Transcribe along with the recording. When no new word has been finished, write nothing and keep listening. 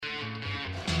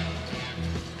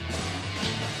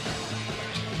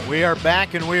We are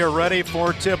back and we are ready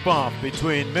for tip-off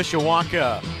between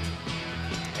Mishawaka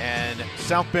and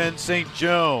South Bend St.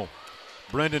 Joe.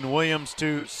 Brendan Williams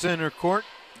to center court.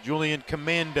 Julian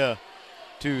Commanda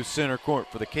to center court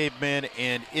for the Cavemen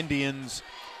and Indians,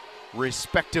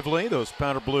 respectively. Those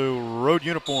powder blue road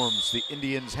uniforms the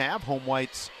Indians have. Home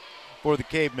whites for the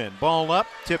Cavemen. Ball up,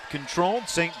 tip controlled.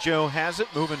 St. Joe has it,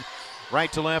 moving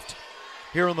right to left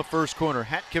here in the first corner.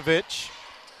 Hatkovich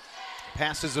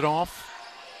passes it off.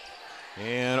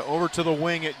 And over to the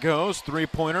wing it goes.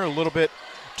 Three-pointer, a little bit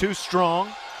too strong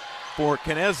for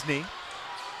Konechny.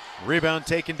 Rebound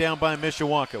taken down by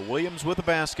Mishawaka. Williams with the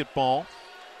basketball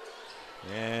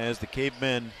as the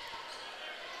Cavemen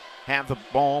have the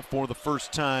ball for the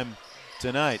first time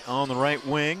tonight. On the right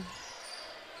wing,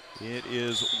 it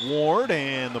is Ward,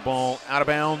 and the ball out of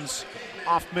bounds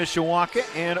off Mishawaka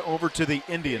and over to the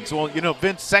Indians. Well, you know,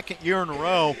 Vince, second year in a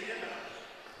row,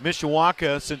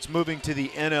 Mishawaka, since moving to the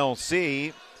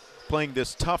NLC, playing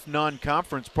this tough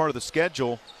non-conference part of the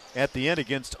schedule at the end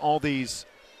against all these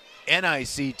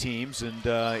NIC teams, and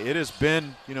it has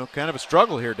been, you know, kind of a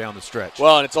struggle here down the stretch.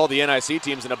 Well, and it's all the NIC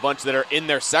teams and a bunch that are in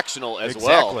their sectional as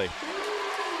well. Exactly.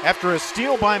 After a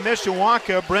steal by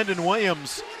Mishawaka, Brendan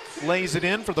Williams lays it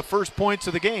in for the first points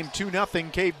of the game,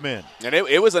 2-0 Cavemen. And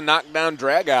it was a knockdown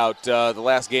drag-out the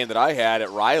last game that I had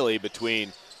at Riley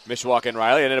between Mishawaka and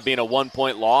Riley. It ended up being a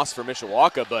 1-point loss for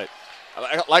Mishawaka, but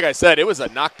like I said, it was a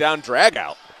knockdown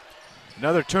drag-out.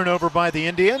 Another turnover by the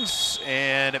Indians,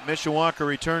 and Mishawaka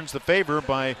returns the favor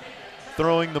by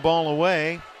throwing the ball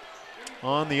away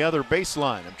on the other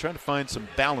baseline. I'm trying to find some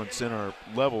balance in our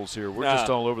levels here. We're just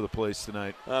all over the place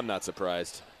tonight. I'm not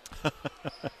surprised.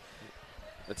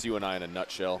 That's you and I in a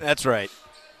nutshell. That's right.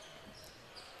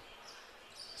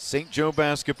 St. Joe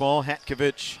basketball.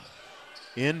 Hatkovich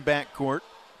in backcourt.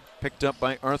 Picked up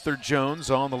by Arthur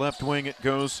Jones. On the left wing it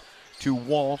goes to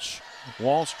Walsh.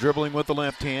 Walsh dribbling with the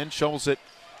left hand, shovels it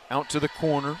out to the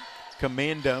corner.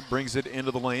 Commanda brings it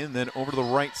into the lane, then over to the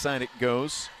right side it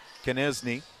goes.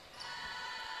 Konechny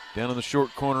down in the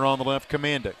short corner on the left.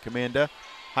 Commanda,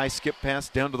 high skip pass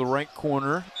down to the right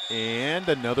corner, and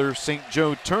another St.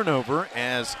 Joe turnover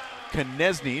as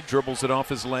Konechny dribbles it off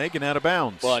his leg and out of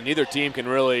bounds. Well, neither team can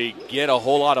really get a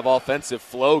whole lot of offensive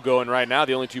flow going right now.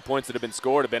 The only 2 points that have been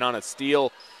scored have been on a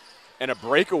steal and a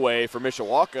breakaway for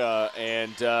Mishawaka,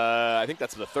 and I think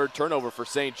that's the third turnover for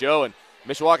St. Joe, and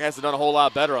Mishawaka hasn't done a whole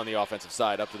lot better on the offensive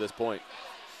side up to this point.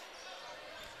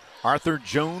 Arthur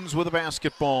Jones with a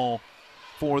basketball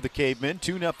for the Cavemen.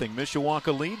 2-0.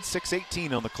 Mishawaka lead,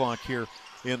 6:18 on the clock here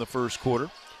in the first quarter.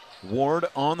 Ward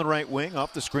on the right wing,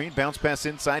 off the screen, bounce pass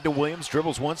inside to Williams,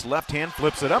 dribbles once, left hand,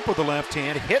 flips it up with the left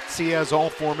hand, hits. He has all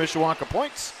 4 Mishawaka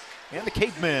points. And the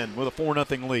Cavemen with a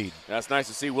 4-0 lead. That's nice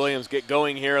to see Williams get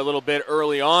going here a little bit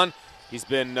early on. He's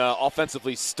been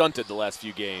offensively stunted the last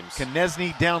few games.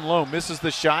 Konechny down low, misses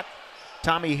the shot.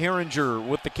 Tommy Herringer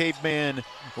with the Caveman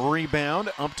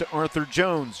rebound up to Arthur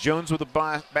Jones. Jones with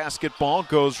the basketball,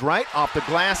 goes right off the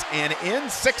glass and in.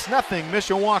 6-0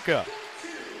 Mishawaka.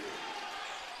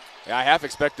 Yeah, I half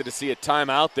expected to see a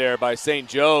timeout there by St.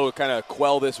 Joe, kind of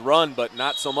quell this run, but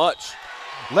not so much.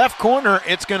 Left corner,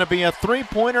 it's going to be a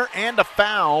three-pointer and a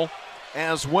foul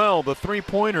as well. The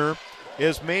three-pointer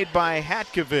is made by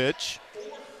Hatkovich,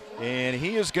 and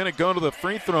he is going to go to the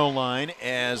free throw line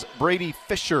as Brady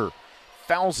Fisher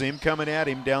fouls him, coming at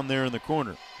him down there in the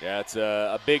corner. Yeah, it's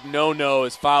a big no-no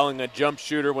is fouling a jump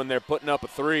shooter when they're putting up a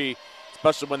three,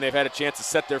 especially when they've had a chance to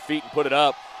set their feet and put it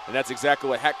up, and that's exactly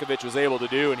what Hatkovich was able to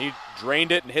do, and he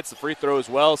drained it and hits the free throw as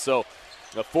well, so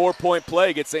a 4-point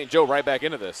play gets St. Joe right back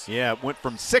into this. Yeah, it went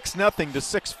from 6-0 to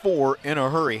 6-4 in a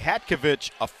hurry.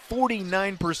 Hatkovich, a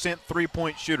 49%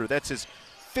 three-point shooter. That's his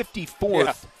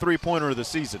 54th three-pointer of the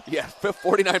season. Yeah,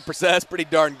 49%. That's pretty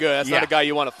darn good. That's not a guy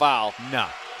you want to foul. No.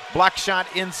 Block shot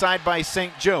inside by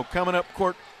St. Joe. Coming up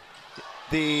court,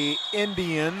 the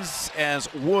Indians,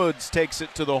 as Woods takes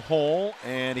it to the hole,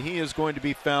 and he is going to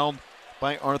be fouled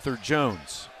by Arthur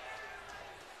Jones.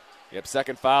 Yep,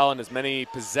 second foul and as many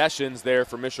possessions there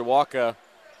for Mishawaka.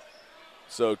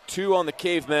 So 2 on the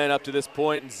Cavemen up to this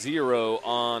point and 0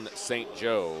 on St.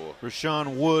 Joe.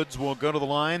 Rashawn Woods will go to the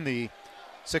line, the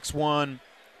 6'1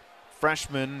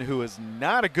 freshman who is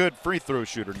not a good free throw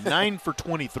shooter, 9 for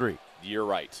 23. You're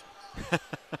right.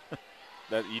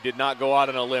 That you did not go out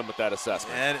on a limb with that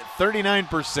assessment. And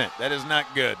 39%. That is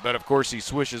not good, but of course he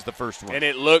swishes the first one. And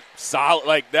it looked solid.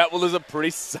 Like that was a pretty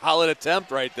solid attempt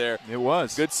right there. It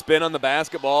was. Good spin on the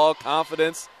basketball,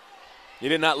 confidence. He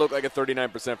did not look like a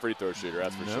 39% free throw shooter,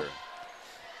 that's for sure.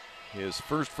 His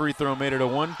first free throw made it a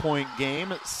 1-point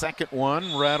game. Second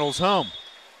one rattles home.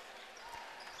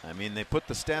 I mean, they put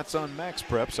the stats on Max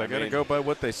Prep, so I got to go by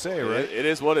what they say, right? It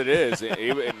is what it is.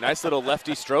 A nice little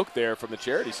lefty stroke there from the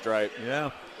charity stripe. Yeah.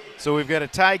 So we've got a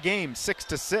tie game,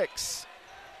 6-6.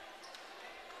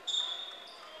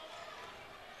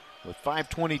 With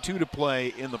 5:22 to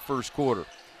play in the first quarter.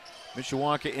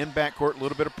 Mishawaka in backcourt, a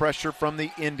little bit of pressure from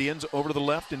the Indians. Over to the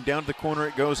left and down to the corner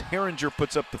it goes. Herringer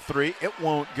puts up the three. It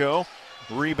won't go.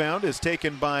 Rebound is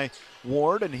taken by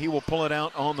Ward, and he will pull it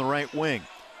out on the right wing.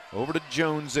 Over to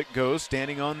Jones it goes,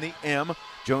 standing on the M.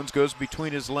 Jones goes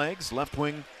between his legs. Left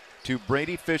wing to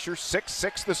Brady Fisher.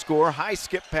 6-6 the score. High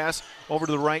skip pass over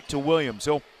to the right to Williams.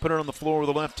 He'll put it on the floor with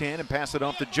the left hand and pass it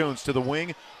off to Jones to the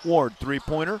wing. Ward,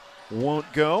 three-pointer. Won't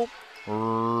go.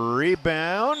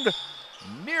 Rebound.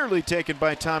 Nearly taken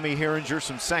by Tommy Herringer.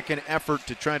 Some second effort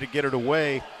to try to get it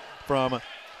away from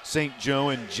St. Joe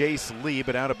and Jace Lee,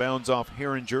 but out of bounds off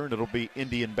Herringer, and it'll be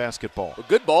Indian basketball. A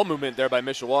good ball movement there by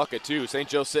Mishawaka, too. St.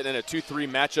 Joe sitting in a 2-3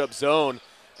 matchup zone,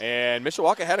 and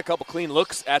Mishawaka had a couple clean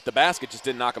looks at the basket, just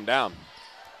didn't knock them down.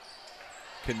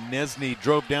 Konechny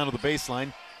drove down to the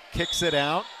baseline, kicks it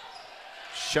out,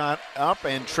 shot up,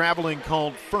 and traveling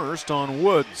called first on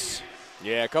Woods.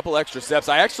 Yeah, a couple extra steps.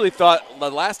 I actually thought the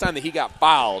last time that he got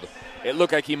fouled, it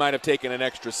looked like he might have taken an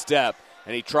extra step.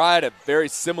 And he tried a very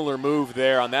similar move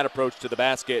there on that approach to the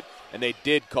basket, and they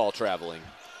did call traveling.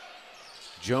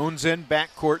 Jones in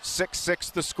backcourt,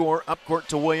 6-6 the score. Up court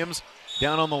to Williams.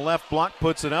 Down on the left block,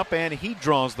 puts it up, and he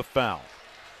draws the foul.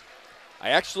 I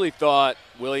actually thought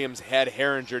Williams had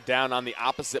Herringer down on the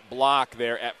opposite block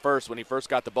there at first when he first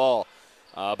got the ball.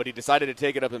 But he decided to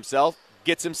take it up himself,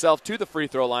 gets himself to the free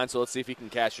throw line, so let's see if he can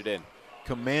cash it in.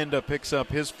 Commanda picks up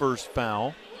his first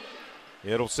foul.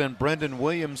 It'll send Brendan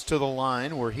Williams to the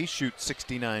line where he shoots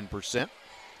 69%.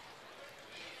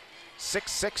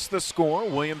 6-6 the score.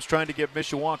 Williams trying to give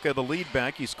Mishawaka the lead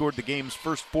back. He scored the game's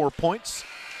first 4 points.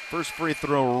 First free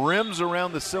throw rims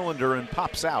around the cylinder and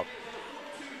pops out.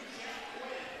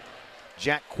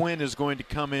 Jack Quinn is going to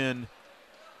come in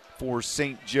for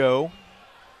St. Joe.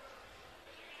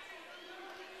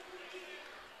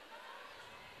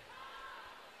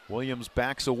 Williams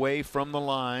backs away from the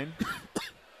line.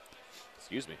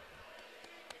 Excuse me.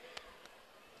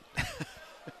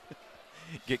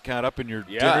 Get caught up in your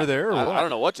dinner there? Or I don't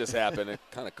know what just happened. It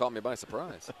kind of caught me by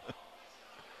surprise.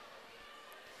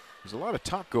 There's a lot of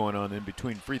talk going on in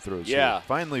between free throws. Yeah. Here.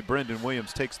 Finally, Brendan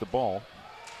Williams takes the ball.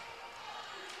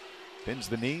 Bends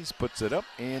the knees, puts it up,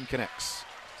 and connects.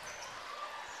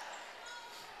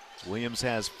 Williams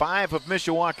has 5 of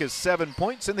Mishawaka's 7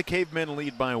 points, and the Cavemen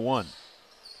lead by 1.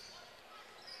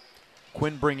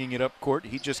 Quinn bringing it up court.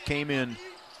 He just came in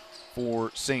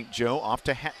for St. Joe. Off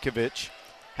to Hatkovich.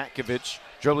 Hatkovich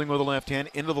dribbling with the left hand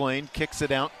into the lane. Kicks it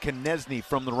out. Konechny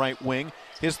from the right wing.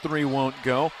 His three won't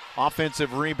go.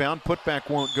 Offensive rebound. Putback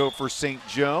won't go for St.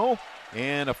 Joe.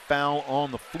 And a foul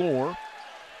on the floor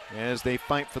as they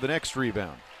fight for the next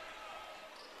rebound.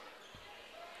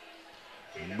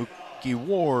 Mookie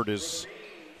Ward is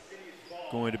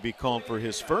going to be called for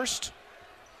his first.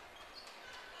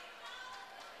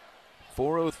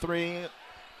 4:03,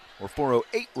 or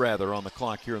 4:08 rather, on the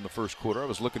clock here in the first quarter. I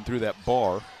was looking through that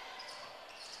bar.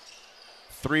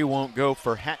 3 won't go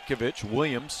for Hatkovich.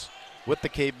 Williams with the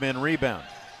Cavemen rebound.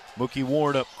 Mookie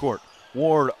Ward up court.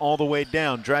 Ward all the way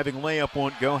down. Driving layup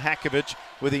won't go. Hatkovich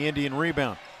with the Indian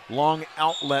rebound. Long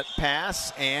outlet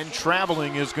pass, and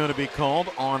traveling is going to be called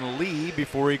on Lee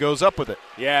before he goes up with it.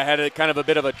 Yeah, had a kind of a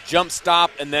bit of a jump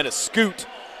stop and then a scoot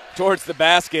towards the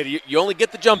basket. You only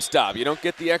get the jump stop. You don't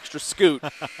get the extra scoot.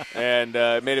 And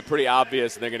it made it pretty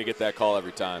obvious, and they're going to get that call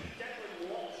every time.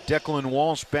 Declan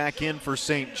Walsh back in for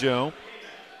St. Joe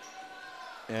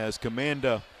as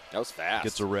Commanda that was fast.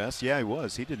 Gets a rest. Yeah, he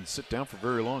was. He didn't sit down for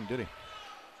very long, did he?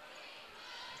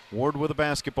 Ward with a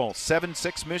basketball.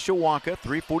 7-6 Mishawaka.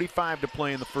 3:45 to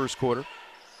play in the first quarter.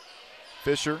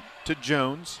 Fisher to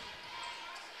Jones.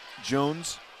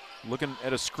 Jones looking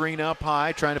at a screen up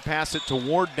high, trying to pass it to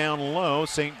Ward down low.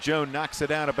 St. Joe knocks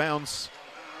it out of bounds.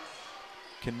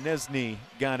 Konechny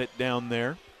got it down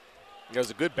there. It was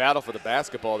a good battle for the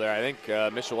basketball there. I think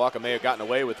Mishawaka may have gotten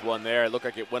away with one there. It looked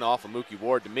like it went off of Mookie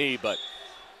Ward to me, but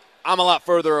I'm a lot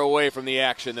further away from the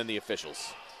action than the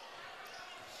officials.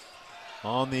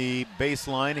 On the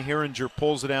baseline, Herringer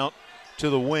pulls it out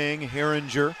to the wing.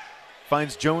 Herringer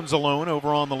finds Jones alone over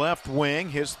on the left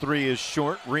wing. His three is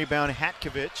short. Rebound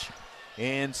Hatkovich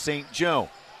and St.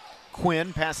 Joe.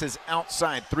 Quinn passes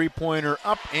outside. Three-pointer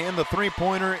up, and the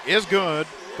three-pointer is good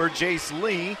for Jace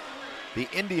Lee. The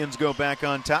Indians go back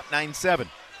on top, 9-7.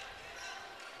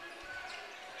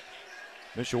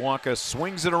 Mishawaka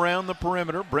swings it around the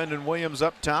perimeter. Brendan Williams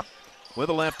up top. with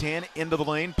a left hand into the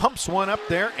lane, pumps one up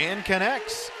there and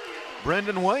connects.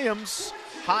 Brendan Williams,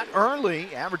 hot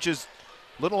early, averages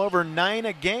a little over 9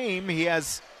 a game. He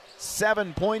has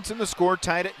 7 points in the score,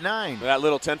 tied at 9. That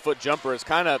little 10-foot jumper is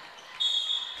kind of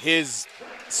his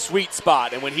sweet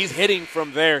spot, and when he's hitting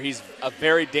from there, he's a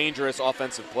very dangerous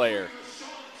offensive player.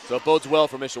 So it bodes well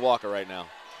for Mishawaka right now.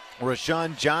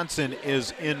 Rashawn Johnson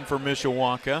is in for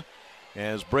Mishawaka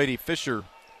as Brady Fisher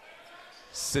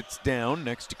sits down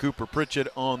next to Cooper Pritchett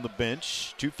on the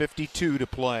bench. 2:52 to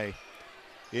play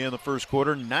in the first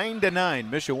quarter. 9-9,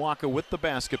 Mishawaka with the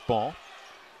basketball.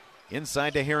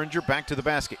 Inside to Herringer, back to the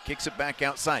basket. Kicks it back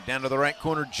outside, down to the right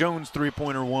corner. Jones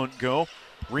three-pointer won't go.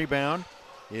 Rebound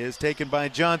is taken by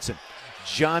Johnson.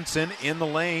 Johnson in the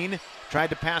lane, tried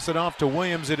to pass it off to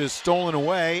Williams. It is stolen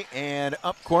away, and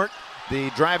up court, the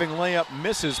driving layup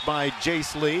misses by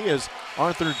Jace Lee as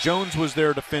Arthur Jones was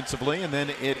there defensively, and then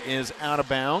it is out of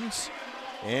bounds.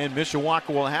 And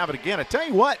Mishawaka will have it again. I tell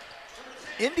you what,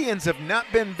 Indians have not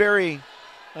been very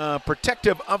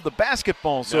protective of the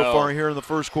basketball so far here in the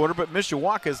first quarter, but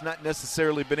Mishawaka has not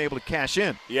necessarily been able to cash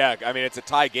in. Yeah, I mean, it's a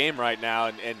tie game right now,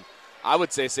 and I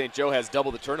would say St. Joe has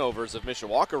double the turnovers of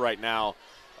Mishawaka right now.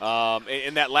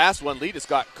 In that last one, Lee just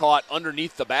got caught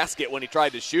underneath the basket when he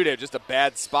tried to shoot it. Just a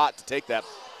bad spot to take that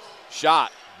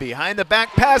shot. Behind the back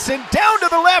pass and down to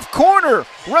the left corner.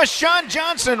 Rashawn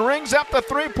Johnson rings up the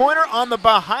three-pointer on the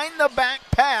behind-the-back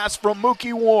pass from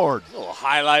Mookie Ward. A little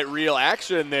highlight reel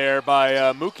action there by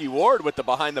Mookie Ward with the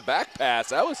behind-the-back pass.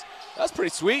 That was pretty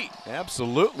sweet.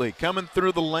 Absolutely. Coming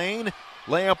through the lane.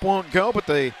 Layup won't go, but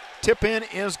the tip-in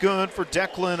is good for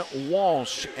Declan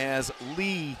Walsh as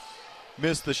Lee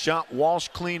missed the shot. Walsh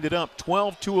cleaned it up.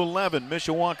 12-11.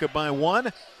 Mishawaka by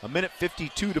 1. A minute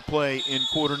 52 to play in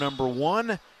quarter number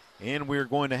 1. And we're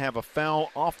going to have a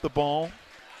foul off the ball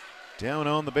down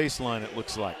on the baseline, it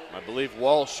looks like. I believe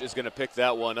Walsh is going to pick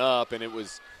that one up, and it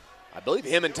was, I believe,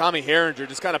 him and Tommy Herringer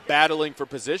just kind of battling for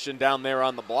position down there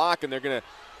on the block, and they're going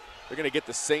to get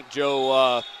the St.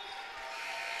 Joe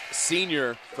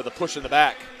senior for the push in the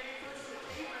back.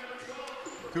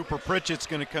 Cooper Pritchett's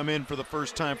going to come in for the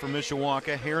first time for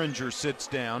Mishawaka. Herringer sits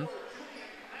down.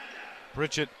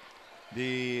 Pritchett,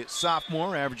 the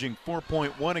sophomore, averaging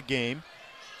 4.1 a game.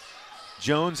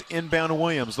 Jones inbound to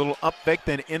Williams. Little up fake,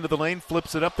 then into the lane.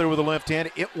 Flips it up there with the left hand.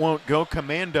 It won't go.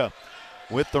 Commanda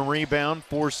with the rebound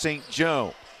for St.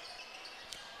 Joe.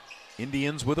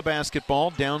 Indians with a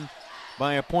basketball down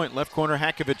by a point. Left corner,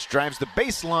 Hakovich drives the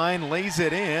baseline, lays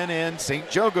it in, and St.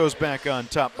 Joe goes back on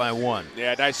top by 1.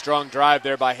 Yeah, nice strong drive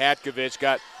there by Hatkovich.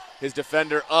 Got his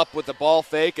defender up with the ball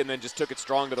fake and then just took it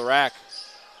strong to the rack.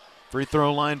 Free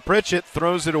throw line, Pritchett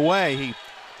throws it away. He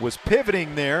was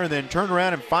pivoting there and then turned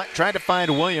around and tried to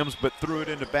find Williams, but threw it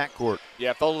into backcourt.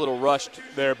 Yeah, felt a little rushed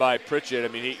there by Pritchett. I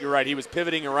mean, you're right. He was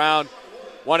pivoting around,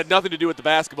 wanted nothing to do with the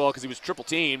basketball because he was triple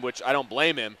teamed, which I don't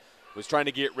blame him. Was trying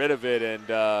to get rid of it and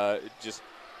just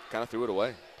kind of threw it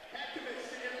away.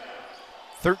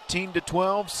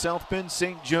 13-12, South Bend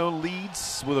St. Joe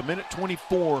leads with a minute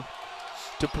 24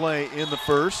 to play in the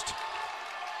first.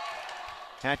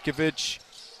 Hatkovich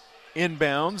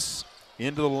inbounds.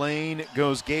 Into the lane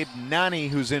goes Gabe Nani,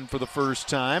 who's in for the first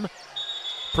time.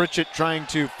 Pritchett trying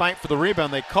to fight for the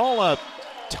rebound. They call a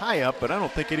tie-up, but I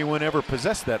don't think anyone ever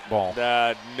possessed that ball.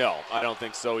 No, I don't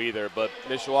think so either. But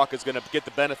Mishawaka's going to get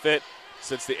the benefit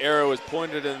since the arrow is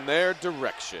pointed in their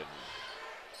direction.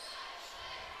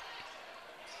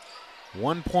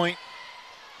 1 point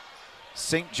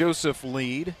St. Joseph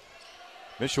lead.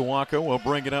 Mishawaka will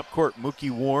bring it up court. Mookie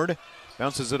Ward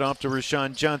bounces it off to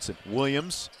Rashawn Johnson.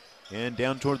 Williams. And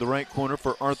down toward the right corner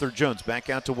for Arthur Jones. Back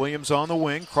out to Williams on the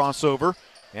wing. Crossover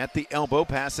at the elbow.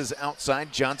 Passes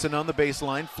outside. Johnson on the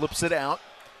baseline. Flips it out.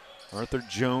 Arthur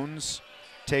Jones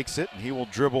takes it. He will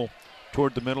dribble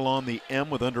toward the middle on the M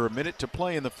with under a minute to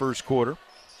play in the first quarter.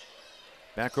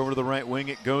 Back over to the right wing.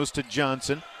 It goes to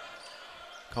Johnson.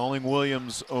 Calling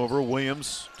Williams over.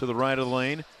 Williams to the right of the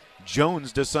lane.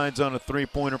 Jones decides on a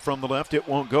three-pointer from the left. It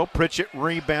won't go. Pritchett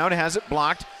rebound. Has it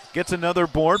blocked. Gets another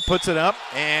board, puts it up,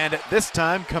 and this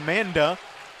time Commanda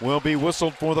will be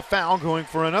whistled for the foul, going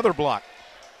for another block.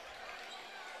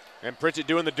 And Pritchett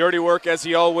doing the dirty work as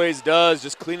he always does,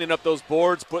 just cleaning up those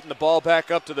boards, putting the ball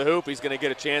back up to the hoop. He's going to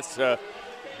get a chance to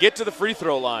get to the free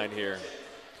throw line here.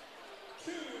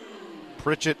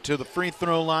 Pritchett to the free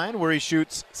throw line where he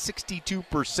shoots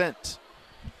 62%.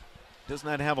 Does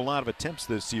not have a lot of attempts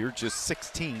this year, just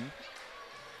 16.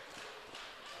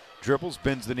 Dribbles,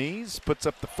 bends the knees, puts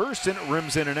up the first, and it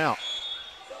rims in and out.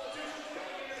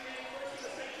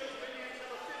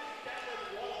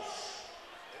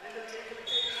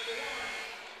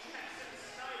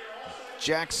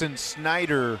 Jackson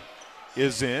Snyder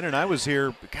is in, and I was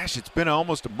here, gosh, it's been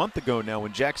almost a month ago now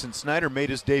when Jackson Snyder made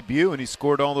his debut and he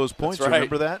scored all those points. That's right.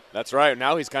 Remember that? That's right.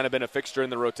 Now he's kind of been a fixture in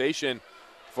the rotation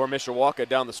for Mishawaka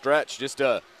down the stretch. Just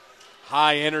a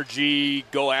high energy,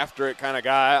 go after it kind of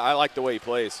guy. I like the way he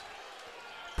plays.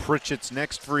 Pritchett's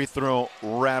next free throw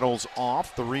rattles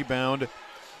off. The rebound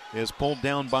is pulled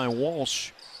down by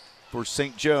Walsh for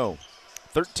St. Joe.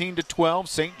 13-12,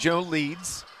 St. Joe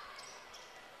leads.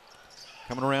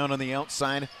 Coming around on the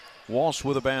outside, Walsh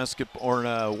with a basket, or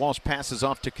Walsh passes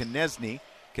off to Konechny.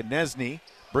 Konechny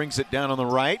brings it down on the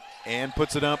right and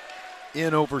puts it up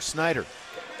in over Snyder.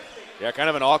 Yeah, kind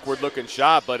of an awkward-looking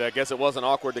shot, but I guess it wasn't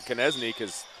awkward to Konechny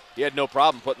because he had no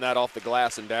problem putting that off the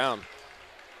glass and down.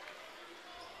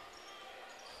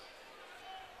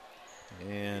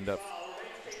 And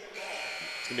it's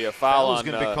going to be a foul on.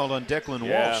 Going to be called on Declan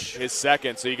Walsh. His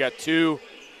second. So you got two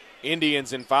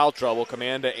Indians in foul trouble,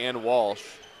 Commanda and Walsh.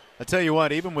 I tell you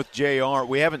what, even with JR,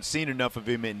 we haven't seen enough of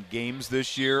him in games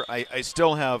this year. I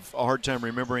still have a hard time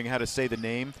remembering how to say the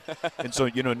name. And so,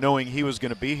 knowing he was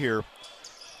going to be here,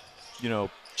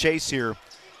 Chase here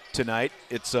tonight,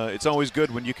 it's always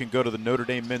good when you can go to the Notre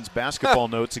Dame men's basketball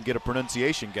notes and get a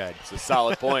pronunciation guide. It's a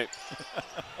solid point.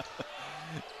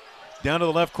 Down to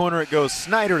the left corner it goes.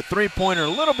 Snyder, three-pointer, a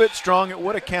little bit strong. It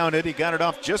would have counted. He got it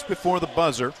off just before the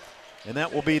buzzer. And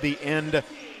that will be the end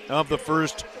of the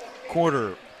first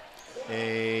quarter.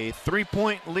 A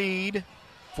 3-point lead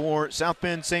for South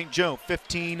Bend St. Joe,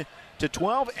 15-12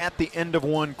 at the end of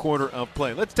one quarter of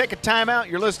play. Let's take a timeout.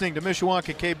 You're listening to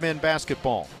Mishawaka Cavemen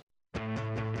Basketball.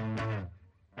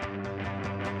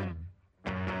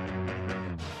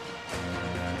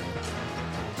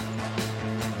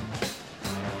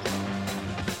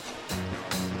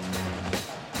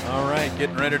 All right,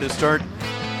 getting ready to start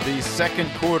the second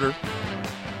quarter.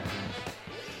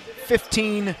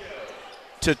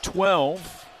 15-12.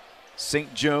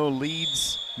 St. Joe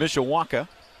leads Mishawaka.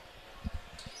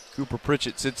 Cooper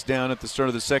Pritchett sits down at the start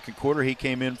of the second quarter. He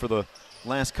came in for the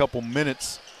last couple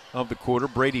minutes of the quarter.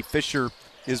 Brady Fisher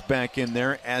is back in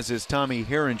there, as is Tommy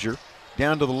Herringer.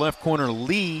 Down to the left corner,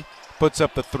 Lee puts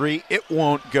up the three. It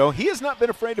won't go. He has not been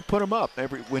afraid to put him up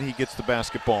when he gets the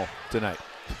basketball tonight.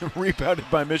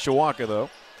 Rebounded by Mishawaka, though.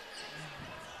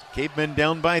 Cavemen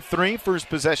down by three. First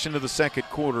possession of the second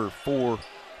quarter for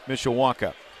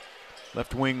Mishawaka.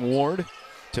 Left wing Ward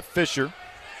to Fisher.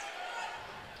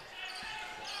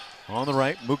 On the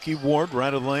right, Mookie Ward,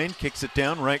 right of the lane, kicks it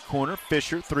down, right corner.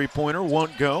 Fisher, three-pointer,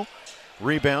 won't go.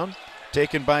 Rebound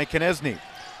taken by Konechny.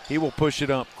 He will push it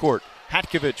up court.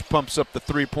 Hatkovich pumps up the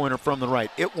three-pointer from the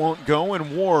right. It won't go,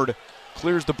 and Ward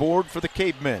clears the board for the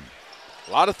Cavemen.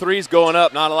 A lot of threes going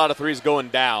up, not a lot of threes going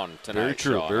down tonight. Very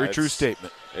true, Sean. very true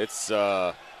statement. It's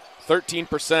 13%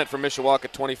 for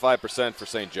Mishawaka, 25% for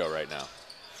St. Joe right now.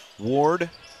 Ward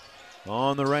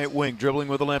on the right wing, dribbling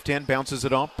with the left hand, bounces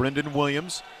it off. Brendan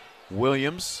Williams.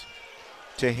 Williams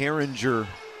to Herringer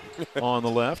on the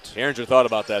left. Herringer thought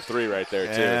about that three right there,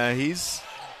 too.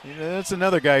 That's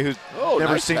another guy who's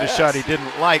never nice seen pass. a shot he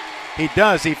didn't like. He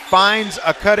does. He finds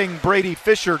a cutting Brady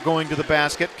Fisher going to the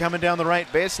basket, coming down the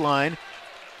right baseline.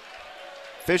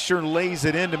 Fisher lays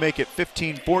it in to make it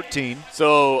 15-14.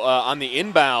 So on the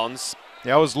inbounds.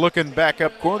 Yeah, I was looking back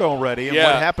up court already, and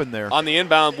what happened there? On the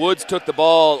inbound, Woods took the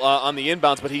ball on the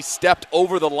inbounds, but he stepped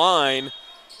over the line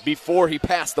before he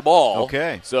passed the ball.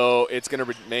 Okay. So it's going to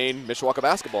remain Mishawaka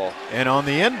basketball. And on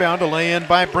the inbound, a lay-in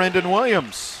by Brendan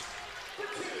Williams.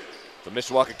 So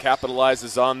Mishawaka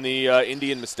capitalizes on the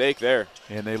Indian mistake there.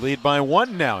 And they lead by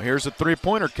one now. Here's a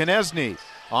three-pointer. Konechny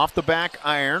off the back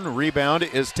iron. Rebound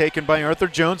is taken by Arthur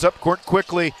Jones. Up court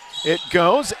quickly it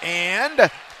goes.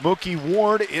 And Mookie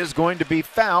Ward is going to be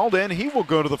fouled, and he will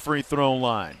go to the free throw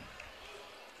line.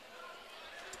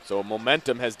 So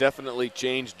momentum has definitely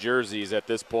changed jerseys at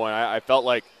this point. I felt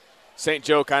like St.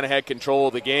 Joe kind of had control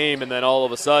of the game, and then all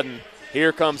of a sudden,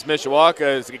 here comes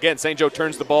Mishawaka. Again, St. Joe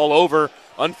turns the ball over.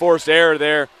 Unforced error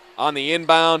there on the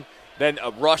inbound. Then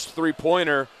a rushed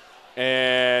three-pointer,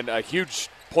 and a huge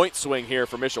point swing here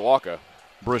for Mishawaka.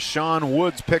 Brashawn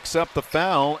Woods picks up the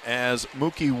foul as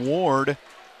Mookie Ward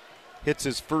hits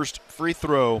his first free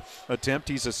throw attempt.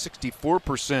 He's a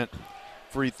 64%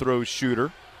 free throw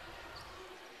shooter.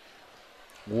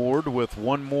 Ward with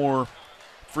one more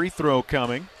free throw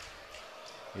coming.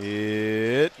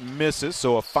 It misses,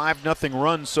 so a 5-0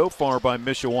 run so far by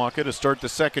Mishawaka to start the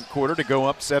second quarter to go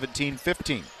up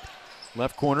 17-15.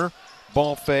 Left corner,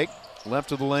 ball fake,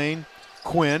 left of the lane,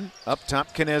 Quinn. Up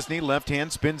top, Konechny, left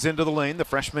hand, spins into the lane. The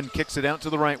freshman kicks it out to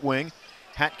the right wing.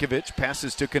 Hatkovich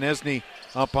passes to Konechny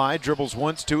up high, dribbles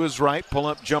once to his right,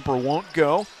 pull-up jumper won't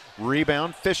go.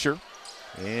 Rebound, Fisher,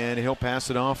 and he'll pass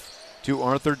it off to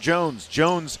Arthur Jones.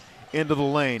 Jones into the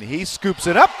lane. He scoops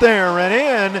it up there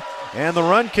and in, and the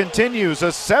run continues. A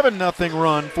 7-0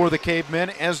 run for the Cavemen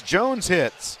as Jones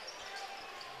hits.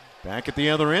 Back at the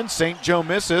other end, St. Joe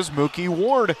misses. Mookie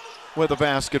Ward with a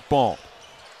basketball.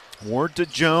 Ward to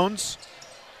Jones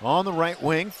on the right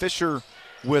wing. Fisher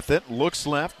with it, looks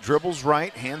left, dribbles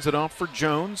right, hands it off for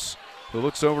Jones, who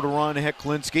looks over to Ron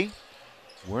Heklinski,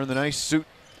 wearing the nice suit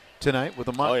tonight with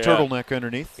a mock turtleneck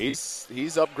underneath. He's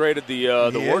upgraded the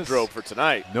wardrobe for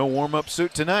tonight. No warm-up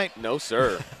suit tonight. No,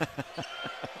 sir.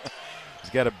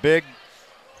 He's got a big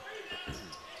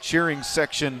cheering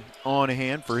section on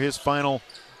hand for his final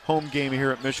home game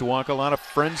here at Mishawaka. A lot of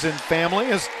friends and family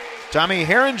as Tommy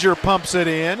Herringer pumps it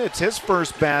in. It's his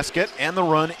first basket, and the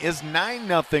run is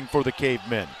 9-0 for the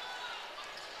Cavemen.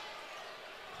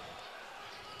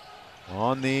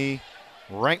 On the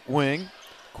right wing,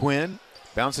 Quinn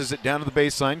bounces it down to the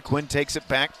baseline. Quinn takes it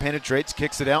back, penetrates,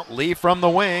 kicks it out. Lee from the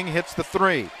wing hits the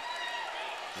three.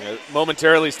 Yeah,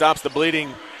 momentarily stops the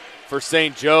bleeding for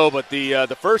St. Joe, but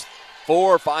the first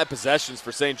 4 or 5 possessions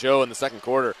for St. Joe in the second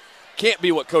quarter can't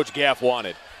be what Coach Gaff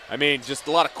wanted. I mean, just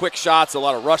a lot of quick shots, a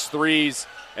lot of rush threes,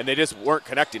 and they just weren't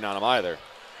connecting on them either.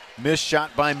 Missed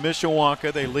shot by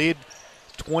Mishawaka. They lead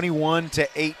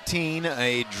 21-18.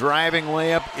 A driving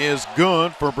layup is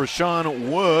good for Brashawn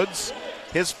Woods.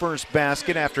 His first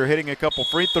basket after hitting a couple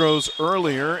free throws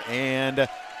earlier, and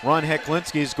Ron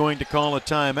Heklinski is going to call a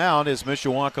timeout as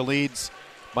Mishawaka leads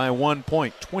by 1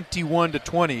 point,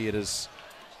 21-20. It is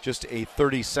just a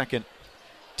 30-second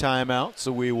timeout,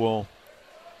 so we will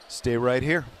stay right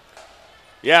here.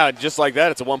 Yeah, just like that,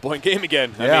 it's a 1 point game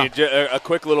again. Yeah. I mean, a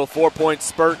quick little 4 point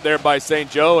spurt there by St.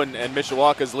 Joe, and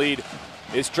Mishawaka's lead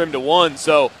is trimmed to 1.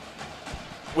 So,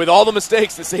 with all the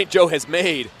mistakes that St. Joe has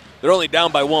made, they're only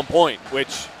down by 1 point,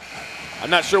 which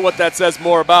I'm not sure what that says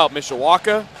more about,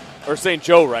 Mishawaka or St.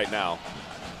 Joe right now.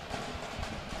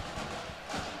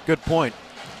 Good point.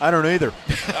 I don't either.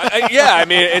 Yeah, I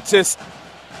mean, it's just,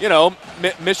 you know,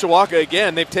 Mishawaka,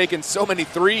 again, they've taken so many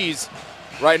threes.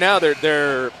 Right now,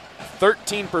 they're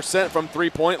 13% from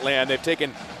three-point land. They've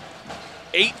taken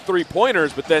 8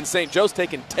 three-pointers, but then St. Joe's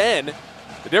taken 10.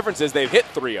 The difference is they've hit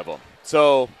 3 of them.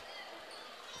 So,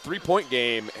 three-point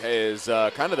game is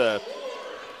kind of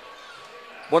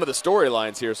one of the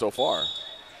storylines here so far.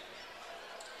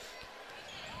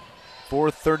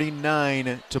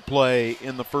 4:39 to play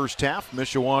in the first half.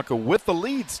 Mishawaka with the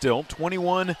lead still,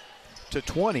 21-20.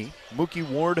 Mookie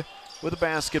Ward with a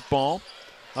basketball.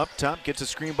 Up top, gets a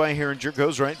screen by Herringer,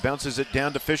 goes right, bounces it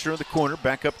down to Fisher in the corner,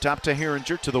 back up top to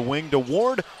Herringer, to the wing to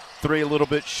Ward. 3 a little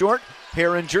bit short.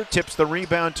 Herringer tips the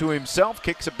rebound to himself,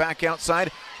 kicks it back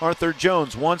outside. Arthur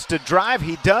Jones wants to drive,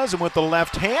 he does, and with the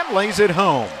left hand lays it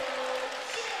home.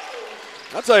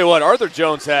 I'll tell you what, Arthur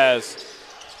Jones has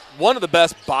one of the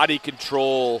best body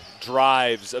control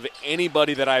drives of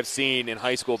anybody that I've seen in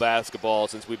high school basketball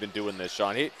since we've been doing this,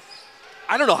 Sean.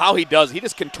 I don't know how he does. He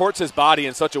just contorts his body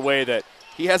in such a way that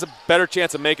he has a better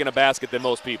chance of making a basket than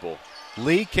most people.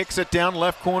 Lee kicks it down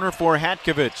left corner for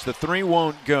Hatkovich. The 3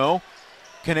 won't go.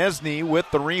 Konechny with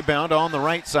the rebound on the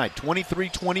right side.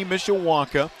 23-20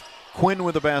 Mishawaka. Quinn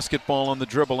with the basketball on the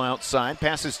dribble outside.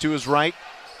 Passes to his right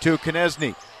to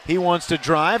Konechny. He wants to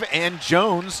drive, and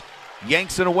Jones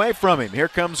yanks it away from him. Here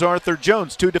comes Arthur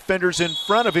Jones. 2 defenders in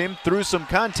front of him. Through some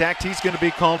contact, he's going to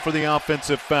be called for the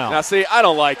offensive foul. Now, see, I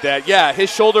don't like that. Yeah, his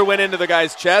shoulder went into the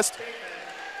guy's chest,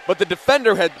 but the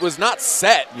defender was not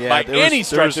set by any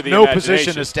stretch of the no imagination.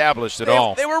 Position established at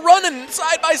all. They were running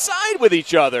side by side with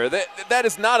each other. That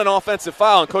is not an offensive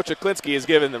foul, and Coach Heklinski has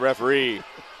given the referee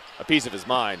a piece of his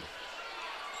mind.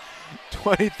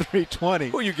 23-20.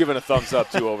 Who are you giving a thumbs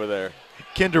up to over there?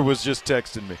 Kinder was just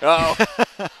texting me. Oh.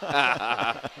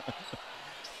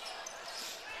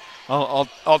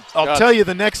 I'll tell you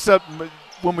the next sub.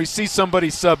 When we see somebody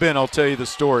sub in, I'll tell you the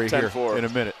story 10-4. Here in a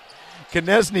minute.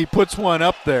 Konechny puts one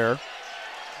up there.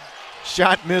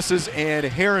 Shot misses, and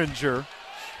Herringer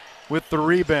with the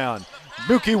rebound.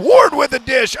 Mookie Ward with the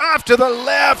dish, off to the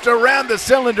left, around the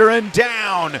cylinder and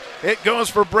down. It goes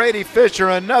for Brady Fisher.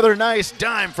 Another nice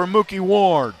dime for Mookie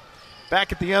Ward.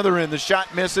 Back at the other end, the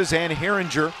shot misses, and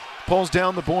Herringer pulls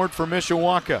down the board for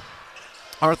Mishawaka.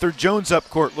 Arthur Jones up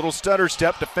court, little stutter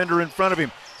step, defender in front of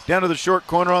him. Down to the short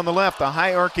corner on the left, the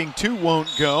high arcing 2 won't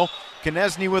go.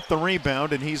 Konechny with the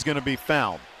rebound, and he's going to be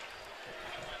fouled.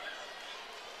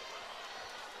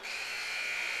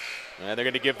 And they're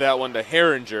going to give that one to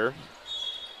Herringer,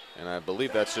 and I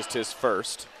believe that's just his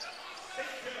first.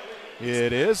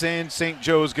 It is, and St.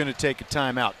 Joe is going to take a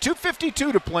timeout.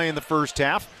 2:52 to play in the first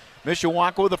half.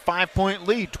 Mishawaka with a 5-point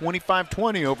lead,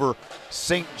 25-20 over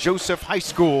St. Joseph High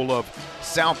School of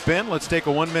South Bend. Let's take a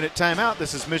 1-minute timeout.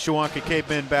 This is Mishawaka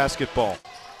Cavemen basketball.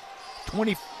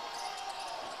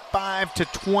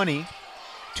 25-20,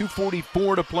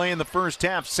 2:44 to play in the first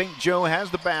half. St. Joe has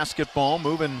the basketball,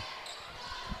 moving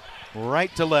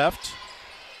right to left.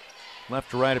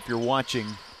 Left to right if you're watching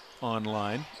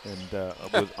online and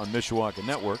on Mishawaka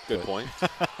Network. Good point.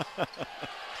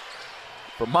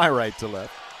 From my right to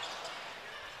left.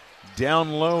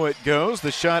 Down low it goes.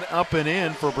 The shot up and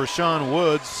in for Brashawn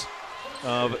Woods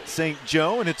of St.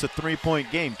 Joe, and it's a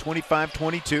 3-point game.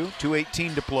 25-22,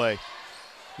 2:18 to play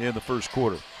in the first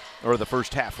quarter, or the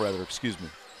first half rather, excuse me.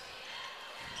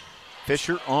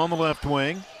 Fisher on the left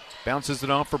wing, bounces it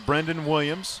off for Brendan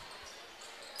Williams.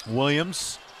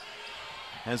 Williams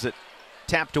has it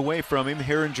tapped away from him.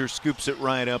 Herringer scoops it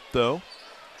right up though.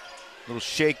 Little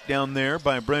shake down there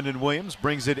by Brendan Williams,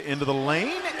 brings it into the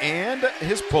lane, and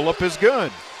his pull-up is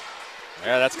good.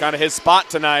 Yeah, that's kind of his spot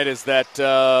tonight, is that,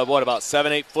 about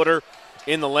 7-8 footer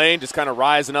in the lane, just kind of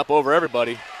rising up over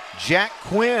everybody. Jack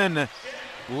Quinn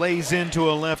lays into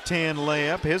a left-hand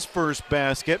layup, his first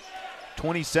basket.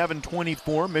 27-24,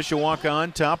 Mishawaka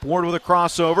on top. Ward with a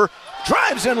crossover,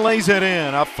 drives and lays it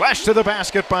in. A flash to the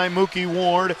basket by Mookie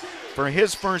Ward for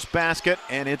his first basket,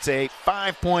 and it's a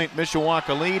 5-point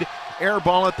Mishawaka lead. Air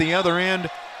ball at the other end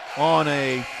on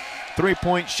a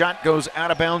 3-point shot, goes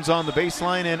out of bounds on the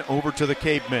baseline and over to the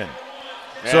Cavemen.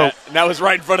 Yeah, so and that was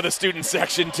right in front of the student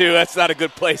section too. That's not a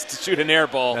good place to shoot an air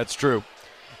ball. That's true.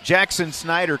 Jackson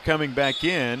Snyder coming back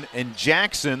in, and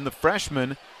Jackson, the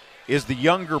freshman, is the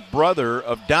younger brother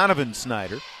of Donovan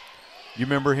Snyder. You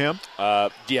remember him?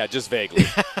 Yeah, just vaguely.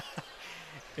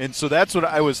 And so that's what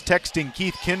I was texting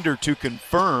Keith Kinder to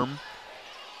confirm,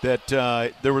 that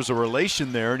there was a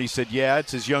relation there, and he said, yeah,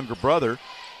 it's his younger brother.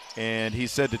 And he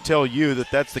said to tell you that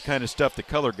that's the kind of stuff the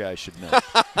color guy should know.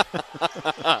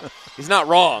 He's not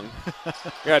wrong. I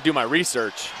got to do my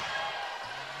research.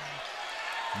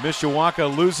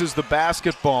 Mishawaka loses the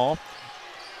basketball.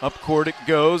 Up court it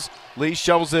goes. Lee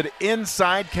shovels it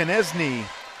inside. Knesny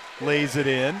lays it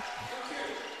in.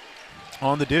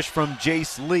 On the dish from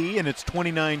Jace Lee, and it's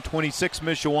 29-26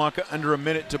 Mishawaka, under a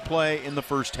minute to play in the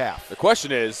first half. The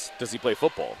question is, does he play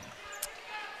football?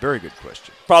 Very good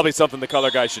question. Probably something the color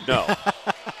guy should know.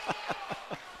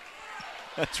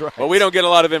 That's right. Well, we don't get a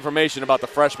lot of information about the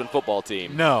freshman football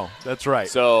team. No, that's right.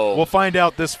 So we'll find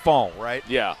out this fall, right?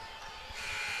 Yeah.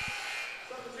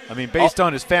 I mean, based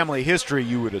on his family history,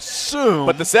 you would assume.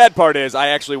 But the sad part is I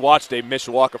actually watched a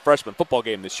Mishawaka freshman football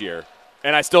game this year,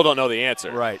 and I still don't know the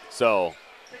answer. Right. So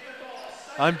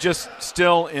I'm just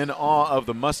still in awe of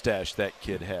the mustache that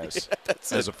kid has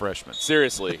as a freshman.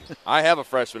 Seriously. I have a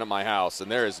freshman at my house, and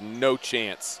there is no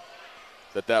chance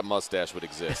that mustache would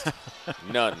exist.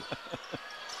 None.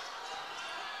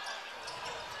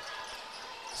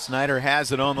 Snyder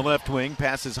has it on the left wing,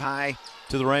 passes high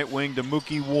to the right wing to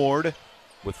Mookie Ward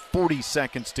with 40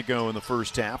 seconds to go in the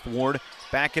first half. Ward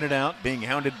backing it out, being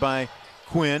hounded by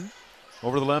Quinn.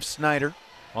 Over the left, Snyder.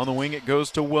 On the wing, it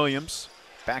goes to Williams.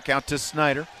 Back out to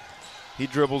Snyder. He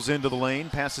dribbles into the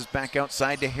lane, passes back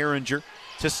outside to Herringer.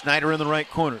 To Snyder in the right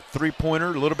corner. Three-pointer,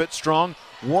 a little bit strong.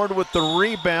 Ward with the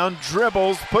rebound,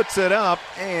 dribbles, puts it up,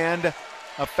 and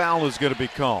a foul is going to be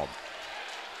called.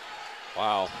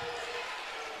 Wow.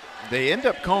 They end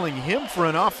up calling him for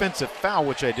an offensive foul,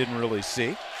 which I didn't really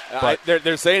see. But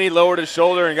They're saying he lowered his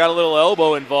shoulder and got a little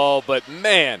elbow involved, but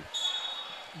man,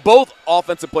 both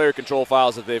offensive player control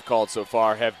fouls that they've called so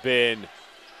far have been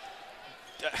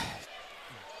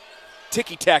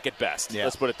ticky-tack at best. Yeah.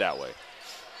 Let's put it that way.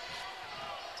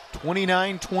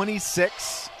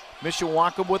 29-26,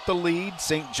 Mishawaka with the lead,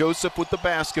 St. Joseph with the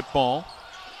basketball.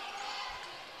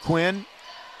 Quinn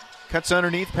cuts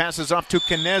underneath, passes off to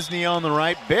Knesny on the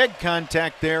right. Big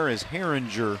contact there as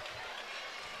Herringer,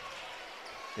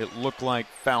 it looked like,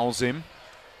 fouls him.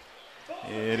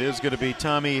 It is going to be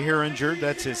Tommy Herringer.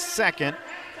 That's his second.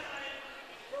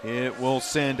 It will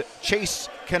send Chase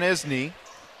Knesny,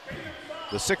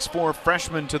 the 6'4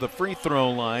 freshman, to the free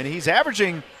throw line. He's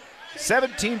averaging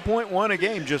 17.1 a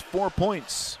game, just 4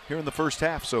 points here in the first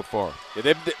half so far.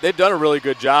 Yeah, they've done a really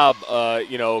good job,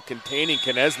 containing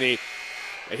Knesny.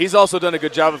 He's also done a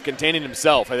good job of containing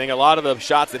himself. I think a lot of the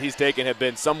shots that he's taken have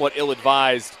been somewhat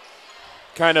ill-advised,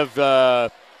 kind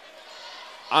of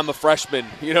I'm a freshman,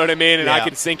 you know what I mean, and yeah. I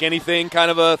can sink anything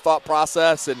kind of a thought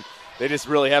process, and they just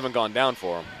really haven't gone down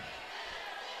for him.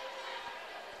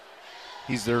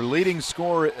 He's their leading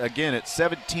scorer, again, at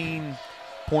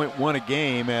 17.1 a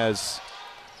game as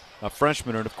a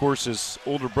freshman. And, of course, his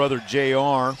older brother,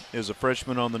 J.R., is a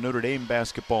freshman on the Notre Dame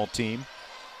basketball team.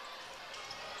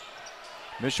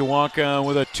 Mishawaka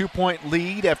with a 2-point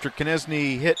lead after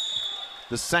Konechny hit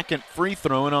the second free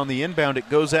throw, and on the inbound it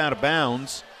goes out of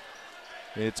bounds.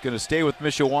 It's going to stay with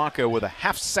Mishawaka with a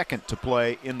half second to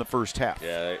play in the first half.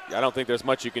 Yeah, I don't think there's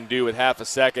much you can do with half a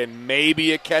second.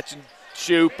 Maybe a catch and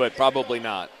shoot, but probably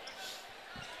not.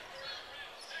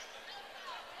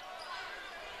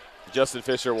 Justin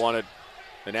Fisher wanted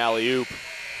an alley-oop.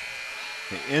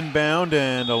 The inbound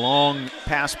and a long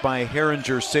pass by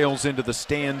Herringer sails into the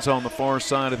stands on the far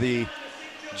side of the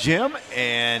gym.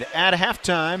 And at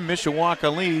halftime,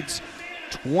 Mishawaka leads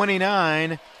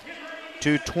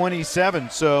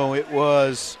 29-27. So it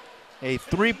was a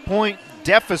 3-point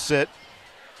deficit.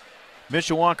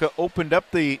 Mishawaka opened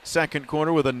up the second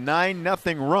quarter with a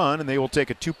 9-0 run, and they will take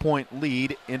a 2-point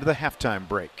lead into the halftime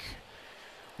break.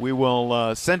 We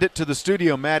will send it to the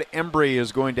studio. Matt Embry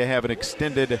is going to have an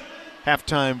extended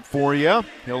halftime for you.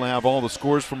 He'll have all the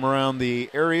scores from around the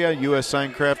area. U.S.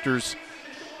 Signcrafters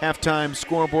halftime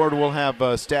scoreboard will have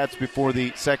stats before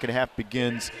the second half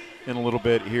begins in a little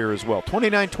bit here as well.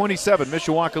 29-27,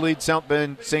 Mishawaka leads South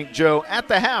Bend St. Joe at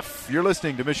the half. You're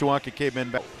listening to Mishawaka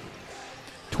Cavemen.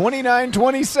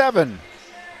 29-27.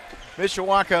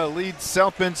 Mishawaka leads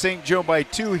South Bend St. Joe by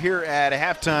 2 here at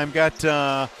halftime. Got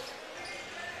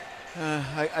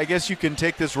I guess you can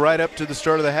take this right up to the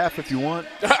start of the half if you want,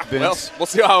 Vince. Well, we'll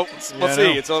see we'll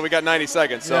see. It's only we got 90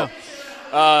 seconds. So,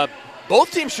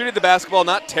 both teams shooting the basketball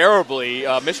not terribly.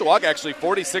 Mishawaka actually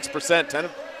 46%,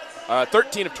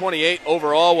 13 of 28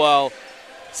 overall, while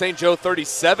St. Joe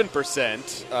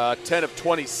 37%, 10 of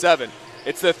 27.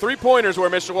 It's the three-pointers where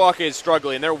Mishawaka is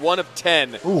struggling. They're 1 of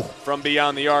 10 from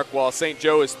beyond the arc, while St.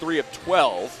 Joe is 3 of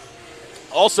 12.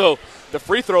 Also, the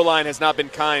free throw line has not been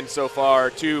kind so far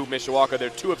to Mishawaka. They're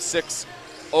 2 of 6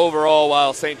 overall,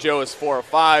 while St. Joe is 4 of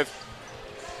 5.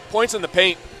 Points in the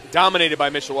paint dominated by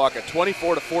Mishawaka,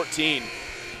 24-14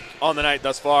 on the night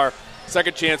thus far.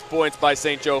 Second chance points by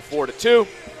St. Joe, 4-2.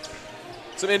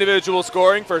 Some individual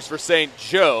scoring. First for St.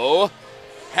 Joe.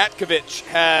 Hatkovich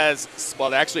has,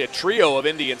 well, actually a trio of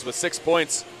Indians with 6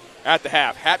 points at the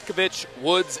half. Hatkovich,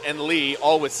 Woods, and Lee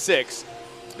all with 6.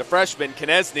 The freshman,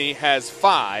 Konechny, has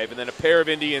 5, and then a pair of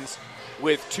Indians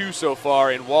with 2 so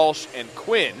far in Walsh and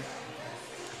Quinn.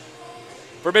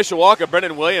 For Mishawaka,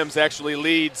 Brendan Williams actually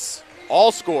leads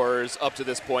all scorers up to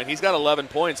this point. He's got 11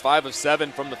 points, 5 of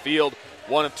 7 from the field,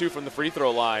 1 of 2 from the free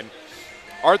throw line.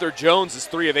 Arthur Jones is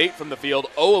 3 of 8 from the field,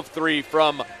 0 of 3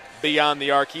 from beyond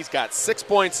the arc. He's got 6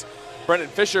 points.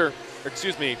 Fisher's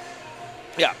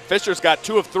got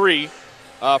 2 of 3.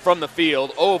 From the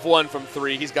field, 0 of 1 from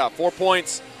 3. He's got 4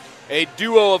 points. A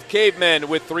duo of cavemen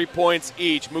with 3 points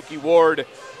each. Mookie Ward,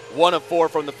 1 of 4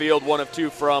 from the field, 1 of 2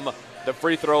 from the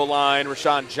free throw line.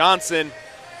 Rashawn Johnson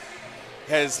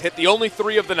has hit the only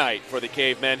 3 of the night for the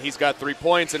cavemen. He's got 3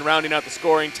 points. And rounding out the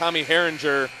scoring, Tommy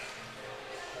Herringer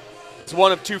is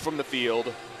 1 of 2 from the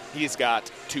field. He's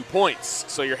got 2 points.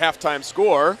 So your halftime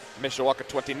score, Mishawaka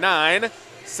 29,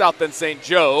 South Bend St.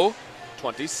 Joe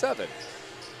 27.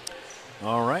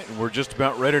 All right, we're just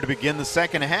about ready to begin the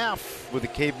second half with the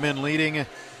Cavemen leading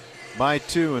by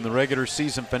 2 in the regular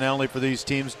season finale for these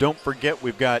teams. Don't forget,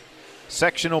 we've got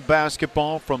sectional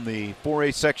basketball from the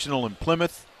 4A sectional in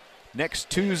Plymouth.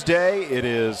 Next Tuesday, it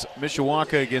is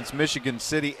Mishawaka against Michigan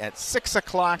City at 6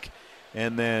 o'clock,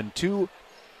 and then 2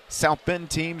 South Bend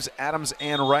teams, Adams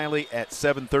and Riley, at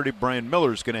 7:30. Brian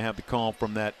Miller's going to have the call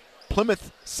from that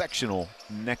Plymouth sectional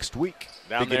next week,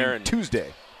 down there in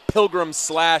Tuesday.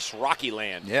 Pilgrim/Rocky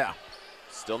Land. Yeah.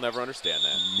 Still never understand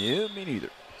that. Yeah, me neither.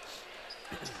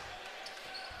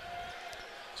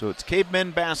 So it's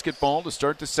Cavemen basketball to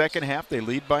start the second half. They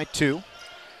lead by 2.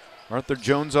 Arthur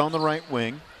Jones on the right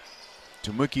wing.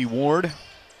 To Mookie Ward.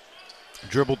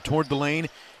 Dribbled toward the lane.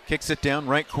 Kicks it down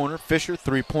right corner. Fisher,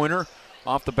 three-pointer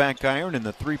off the back iron. And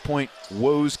the three-point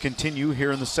woes continue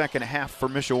here in the second half for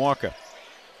Mishawaka.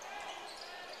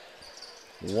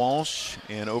 Walsh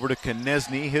and over to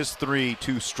Konechny. His 3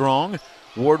 too strong.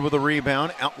 Ward with a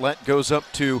rebound. Outlet goes up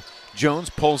to Jones.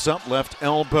 Pulls up left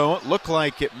elbow. It looked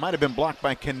like it might have been blocked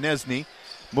by Konechny.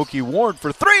 Mookie Ward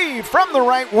for 3 from the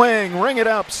right wing. Ring it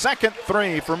up. Second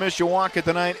 3 for Mishawaka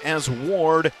tonight as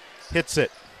Ward hits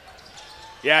it.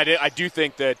 Yeah, I do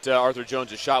think that Arthur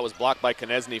Jones' shot was blocked by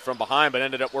Konechny from behind, but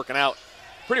ended up working out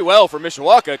pretty well for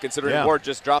Mishawaka considering Ward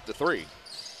just dropped a 3.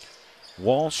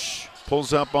 Walsh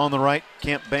pulls up on the right,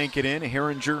 can't bank it in.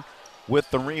 Herringer with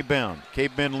the rebound.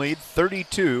 Cavemen lead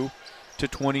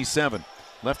 32-27.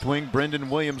 Left wing, Brendan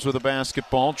Williams with a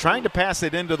basketball. Trying to pass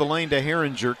it into the lane to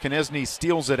Herringer. Konechny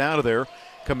steals it out of there.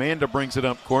 Commanda brings it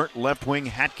up court. Left wing,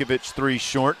 Hatkovich 3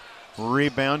 short.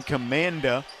 Rebound,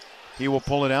 Commanda He will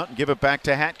pull it out and give it back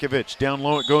to Hatkovich. Down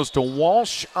low it goes to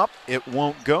Walsh. Up it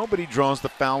won't go, but he draws the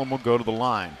foul and will go to the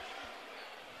line.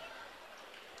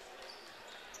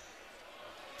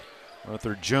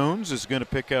 Arthur Jones is going to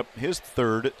pick up his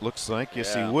third, it looks like.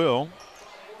 Yes, he will.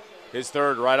 His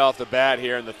third right off the bat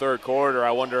here in the third quarter.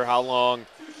 I wonder how long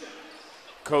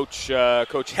Coach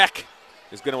Heck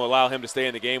is going to allow him to stay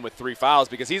in the game with 3 fouls,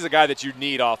 because he's a guy that you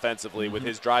need offensively with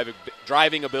his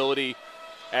driving ability,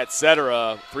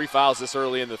 etc. 3 fouls this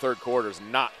early in the third quarter is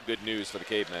not good news for the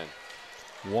Cavemen.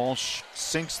 Walsh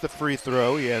sinks the free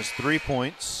throw. He has 3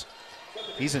 points.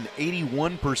 He's an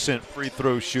 81% free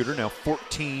throw shooter, now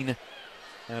 14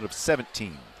 out of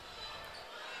 17.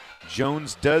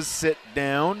 Jones does sit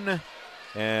down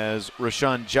as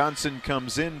Rashawn Johnson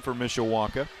comes in for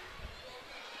Mishawaka.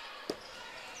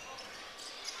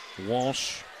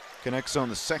 Walsh connects on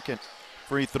the second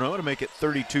free throw to make it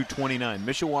 32-29.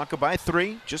 Mishawaka by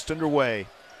 3, just underway.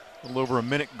 A little over a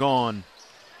minute gone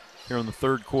here in the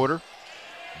third quarter.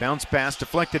 Bounce pass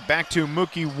deflected back to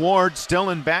Mookie Ward, still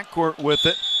in backcourt with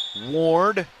it.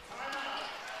 Ward.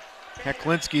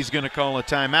 Heklinski's going to call a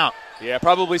timeout. Yeah,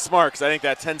 probably smart, because I think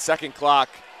that 10-second clock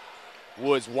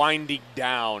was winding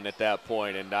down at that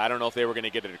point, and I don't know if they were going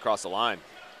to get it across the line.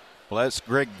 Well, that's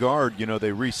Greg Gard. You know,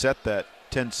 they reset that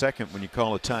 10-second when you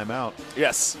call a timeout.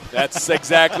 Yes, that's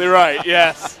exactly right,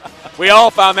 yes. We all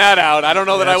found that out. I don't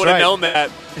know that I would have known that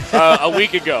a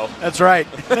week ago. That's right.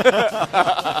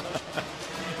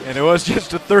 And it was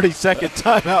just a 30-second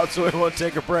timeout, so we won't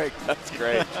take a break. That's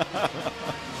great.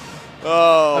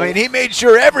 Oh, I mean, he made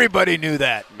sure everybody knew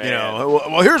that. Man. You know,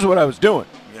 well, here's what I was doing.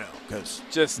 You know, because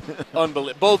just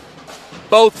unbelievable.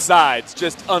 Both sides,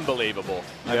 just unbelievable.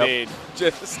 Yep. I mean,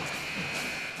 just.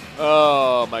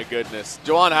 Oh my goodness!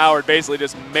 Juwan Howard basically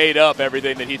just made up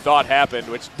everything that he thought happened,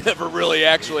 which never really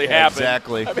actually happened.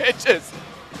 Exactly. I mean, it just.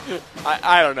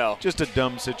 I don't know. Just a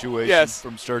dumb situation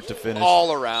from start to finish.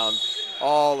 All around.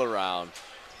 All around.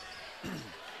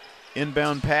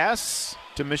 Inbound pass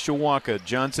to Mishawaka.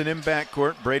 Johnson in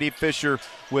backcourt. Brady Fisher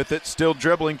with it. Still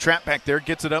dribbling. Trap back there.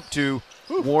 Gets it up to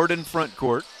Ward in front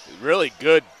court. Really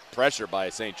good pressure by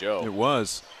St. Joe. It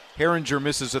was. Herringer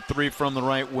misses a 3 from the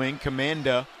right wing.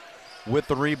 Commanda with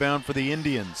the rebound for the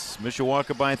Indians.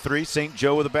 Mishawaka by 3. St.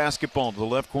 Joe with the basketball. To the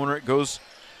left corner it goes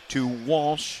to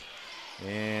Walsh.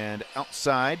 And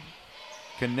outside,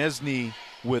 Konechny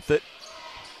with it.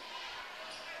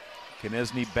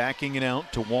 Konechny backing it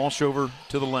out to Walsh over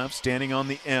to the left, standing on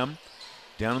the M.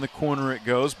 Down in the corner it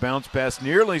goes. Bounce pass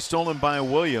nearly stolen by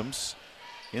Williams.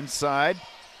 Inside,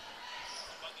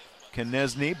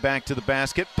 Konechny back to the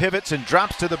basket, pivots and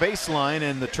drops to the baseline,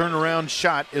 and the turnaround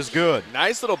shot is good.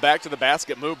 Nice little back to the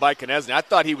basket move by Konechny. I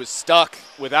thought he was stuck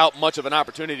without much of an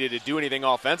opportunity to do anything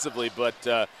offensively,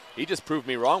 but he just proved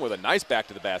me wrong with a nice back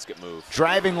to the basket move.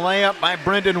 Driving layup by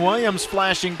Brendan Williams,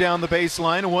 flashing down the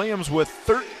baseline. Williams with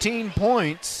 13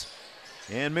 points,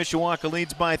 and Mishawaka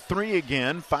leads by 3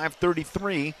 again.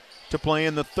 5:33 to play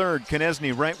in the third.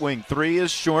 Konechny right wing 3 is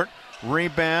short.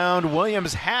 Rebound.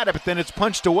 Williams had it, but then it's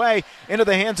punched away into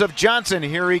the hands of Johnson.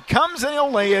 Here he comes, and he'll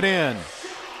lay it in.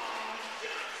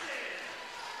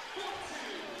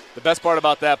 The best part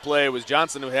about that play was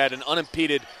Johnson, who had an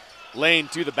unimpeded lane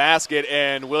to the basket,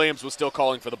 and Williams was still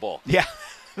calling for the ball. Yeah.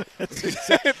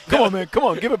 Come on, man. Come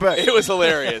on. Give it back. It was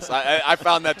hilarious. I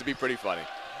found that to be pretty funny.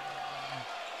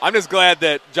 I'm just glad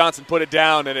that Johnson put it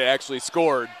down and it actually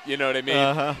scored. You know what I mean?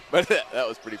 Uh-huh. But that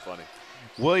was pretty funny.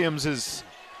 Williams is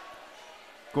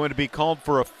going to be called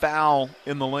for a foul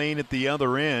in the lane at the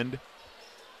other end.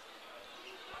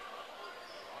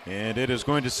 And it is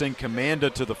going to send Commanda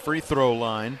to the free throw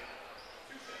line.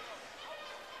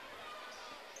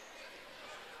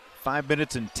 5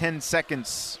 minutes and 10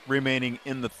 seconds remaining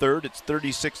in the third. It's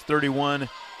 36-31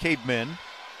 Cavemen.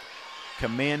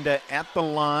 Commanda at the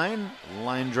line.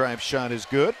 Line drive shot is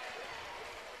good.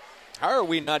 How are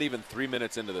we not even 3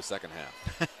 minutes into the second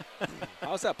half?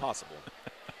 How is that possible?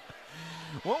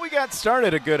 Well, we got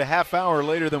started a good half hour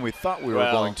later than we thought we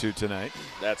were going to tonight.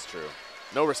 That's true.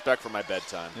 No respect for my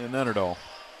bedtime. Yeah, none at all.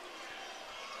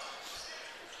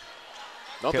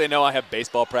 Don't they know I have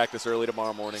baseball practice early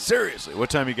tomorrow morning? Seriously, what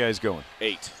time are you guys going?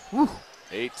 8. Whew.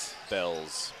 8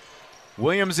 bells.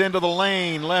 Williams into the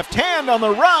lane, left hand on the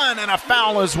run, and a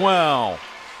foul as well.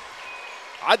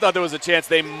 I thought there was a chance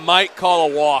they might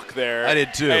call a walk there. I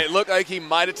did too. It looked like he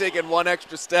might have taken one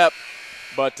extra step,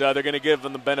 but they're going to give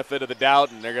him the benefit of the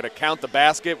doubt, and they're going to count the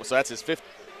basket. So that's his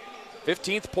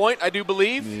 15th point, I do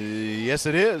believe. Yes,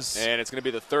 it is. And it's going to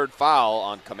be the third foul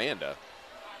on Commanda.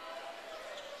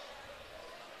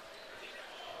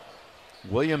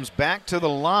 Williams back to the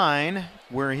line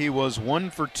where he was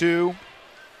 1 for 2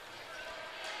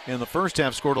 in the first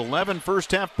half, scored 11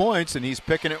 first half points, and he's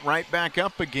picking it right back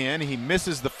up again. He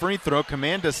misses the free throw.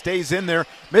 Commanda stays in there,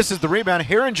 misses the rebound.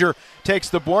 Herringer takes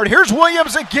the board. Here's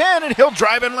Williams again, and he'll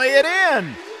drive and lay it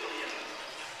in.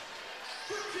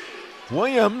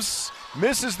 Williams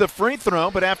misses the free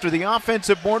throw, but after the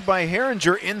offensive board by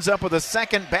Herringer, ends up with a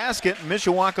second basket.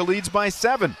 Mishawaka leads by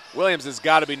 7. Williams has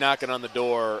got to be knocking on the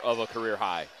door of a career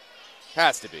high.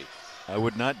 Has to be. I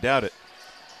would not doubt it.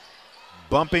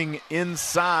 Bumping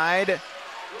inside.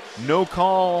 No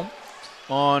call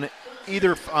on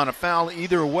a foul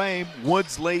either way.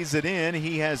 Woods lays it in.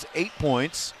 He has 8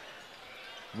 points.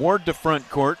 Ward to front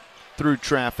court through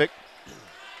traffic.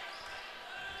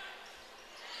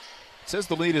 It says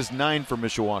the lead is 9 for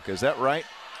Mishawaka. Is that right?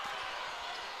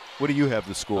 What do you have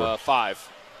the score?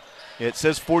 5. It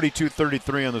says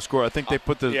 42-33 on the score. I think they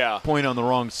put the point on the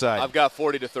wrong side. I've got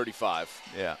 40-35.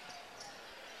 Yeah.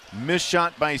 Missed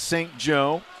shot by St.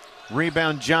 Joe.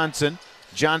 Rebound Johnson.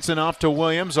 Johnson off to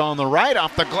Williams on the right,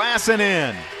 off the glass and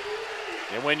in.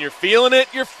 And when you're feeling it,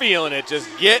 you're feeling it. Just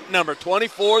get number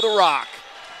 24, The Rock.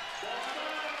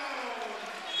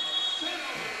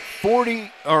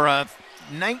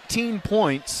 19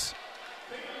 points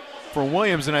for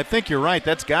Williams, and I think you're right.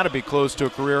 That's got to be close to a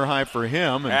career high for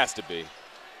him. It has to be.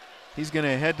 He's going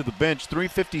to head to the bench.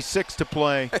 3:56 to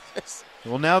play.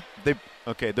 Well, now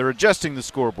they're adjusting the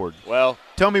scoreboard. Well,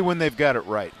 tell me when they've got it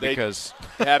right, they because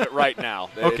have it right now.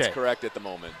 Okay. It's correct at the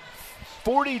moment.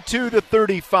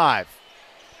 42-35.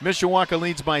 Mishawaka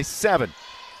leads by 7.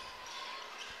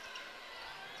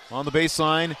 On the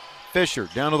baseline, Fisher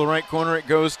down to the right corner. It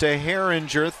goes to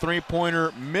Herringer.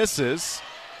 Three-pointer misses.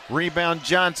 Rebound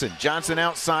Johnson. Johnson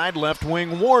outside. Left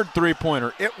wing Ward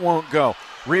three-pointer. It won't go.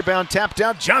 Rebound tapped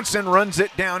out. Johnson runs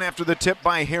it down after the tip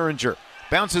by Herringer.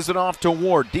 Bounces it off to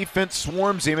Ward. Defense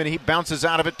swarms him, and he bounces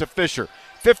out of it to Fisher.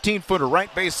 15-footer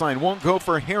right baseline. Won't go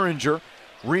for Herringer.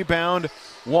 Rebound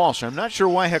Walsh. I'm not sure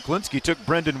why Heklinski took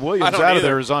Brendan Williams out of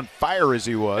there as on fire as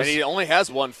he was. And he only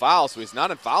has 1 foul, so he's not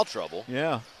in foul trouble.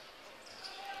 Yeah.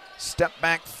 Step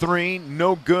back 3,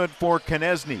 no good for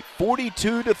Konieczny.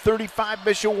 42-35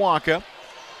 Mishawaka.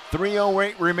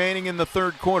 3:08 remaining in the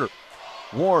third quarter.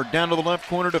 Ward down to the left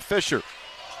corner to Fisher.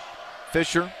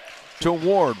 Fisher to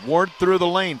Ward. Ward through the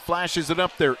lane, flashes it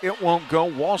up there. It won't go.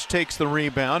 Walsh takes the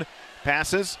rebound,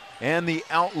 passes, and the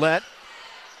outlet.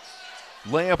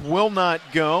 Layup will not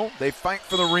go. They fight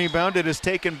for the rebound. It is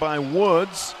taken by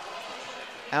Woods.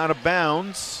 Out of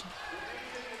bounds.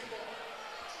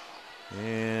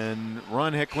 And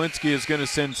Ron Heklinski is going to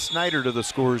send Snyder to the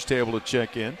scorer's table to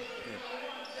check in.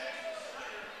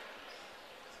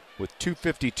 With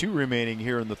 2:52 remaining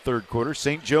here in the third quarter,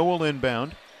 St. Joe will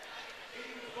inbound.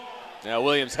 Now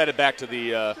Williams headed back to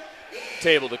the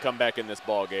table to come back in this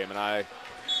ball game, and I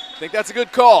think that's a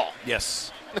good call.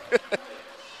 Yes.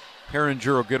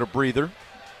 Herringer will get a breather.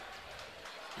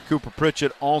 Cooper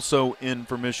Pritchett also in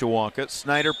for Mishawaka.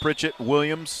 Snyder, Pritchett,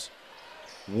 Williams,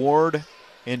 Ward,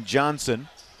 and Johnson.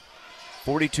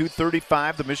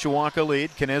 42-35, the Mishawaka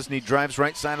lead. Konieczny drives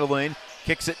right side of the lane,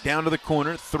 kicks it down to the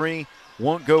corner. 3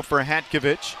 won't go for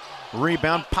Hatkovich.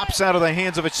 Rebound pops out of the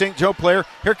hands of a St. Joe player.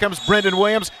 Here comes Brendan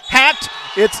Williams. Hacked.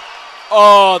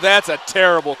 Oh, that's a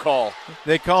terrible call.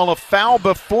 They call a foul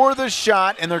before the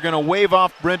shot, and they're going to wave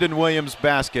off Brendan Williams'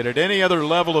 basket. At any other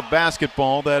level of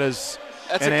basketball, that is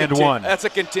an and one. That's a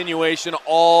continuation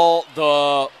all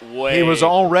the way. He was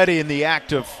already in the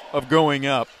act of going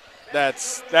up.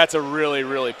 That's a really,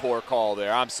 really poor call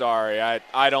there. I'm sorry.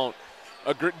 I don't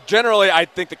agree. Generally, I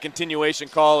think the continuation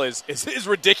call is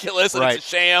ridiculous and It's a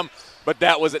sham, but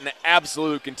that was an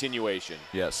absolute continuation.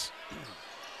 Yes.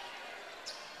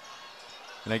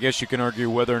 And I guess you can argue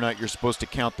whether or not you're supposed to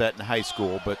count that in high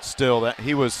school, but still, that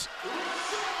he was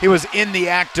in the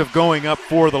act of going up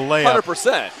for the layup.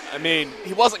 100%. I mean,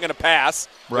 he wasn't going to pass.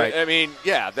 Right. I mean,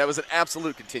 yeah, that was an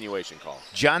absolute continuation call.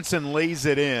 Johnson lays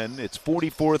it in. It's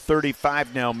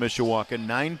 44-35 now, Mishawaka.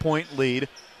 9-point lead.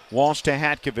 Walsh to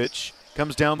Hatkovich.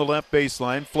 Comes down the left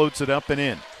baseline, floats it up and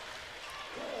in.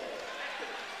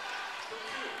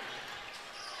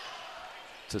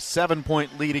 It's a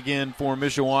 7-point lead again for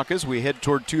Mishawaka as we head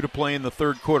toward 2 to play in the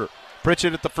third quarter.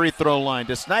 Pritchett at the free throw line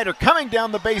to Snyder coming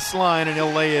down the baseline, and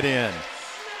he'll lay it in.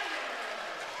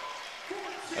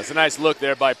 That's a nice look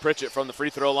there by Pritchett from the free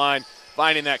throw line,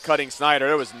 finding that cutting Snyder.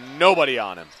 There was nobody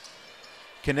on him.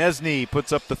 Konieczny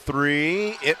puts up the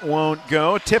 3. It won't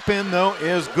go. Tip in, though,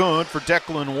 is good for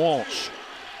Declan Walsh.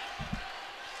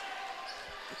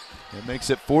 It makes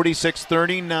it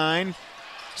 46-39.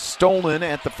 Stolen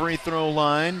at the free throw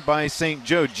line by St.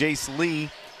 Joe. Jace Lee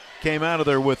came out of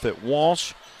there with it.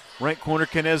 Walsh, right corner,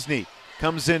 Konieczny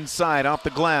comes inside off the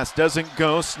glass, doesn't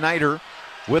go. Snyder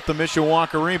with the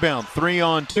Mishawaka rebound.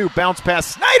 3-on-2. Bounce pass.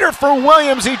 Snyder for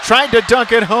Williams. He tried to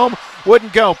dunk it home.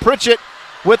 Wouldn't go. Pritchett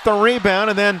with the rebound,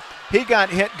 and then he got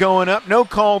hit going up. No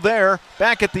call there.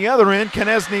 Back at the other end,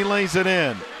 Konechny lays it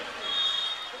in.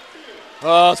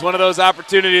 Oh, it's one of those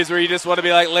opportunities where you just want to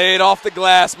be like, lay it off the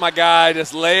glass, my guy.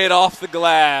 Just lay it off the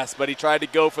glass. But he tried to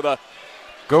go for the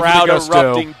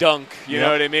crowd-erupting dunk. You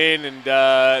know what I mean? And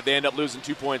they end up losing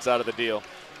 2 points out of the deal.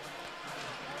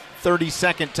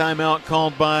 30-second timeout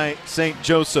called by St.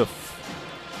 Joseph,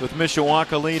 with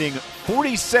Mishawaka leading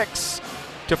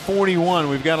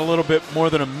 46-41. We've got a little bit more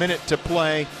than a minute to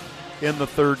play in the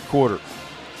third quarter.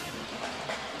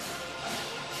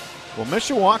 Well,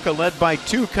 Mishawaka led by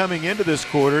 2 coming into this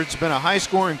quarter. It's been a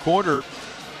high-scoring quarter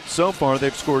so far.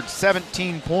 They've scored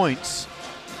 17 points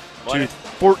to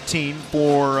 14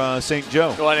 for St.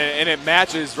 Joe. Well, and it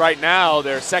matches right now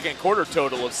their second quarter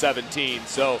total of 17.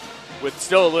 So with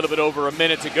still a little bit over a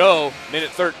minute to go,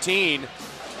 minute 13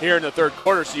 here in the third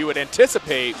quarter, so you would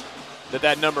anticipate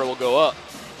that number will go up.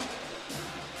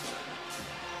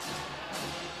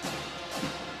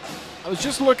 I was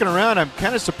just looking around. I'm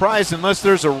kind of surprised, unless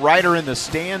there's a writer in the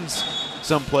stands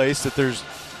someplace, that there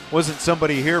wasn't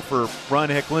somebody here for Ron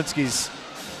Heklinski's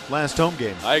last home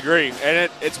game. I agree.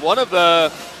 And it's one of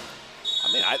the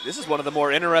 – this is one of the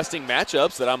more interesting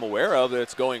matchups that I'm aware of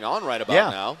that's going on right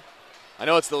about now. I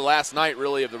know it's the last night,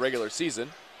 really, of the regular season.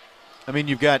 I mean,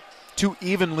 you've got 2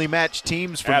 evenly matched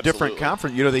teams from different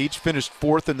conference. You know, they each finished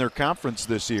 4th in their conference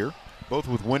this year, both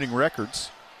with winning records.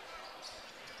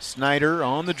 Snyder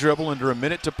on the dribble, under a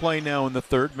minute to play now in the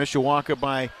third. Mishawaka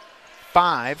by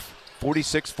 5,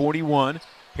 46-41.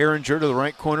 Herringer to the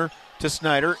right corner to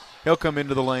Snyder. He'll come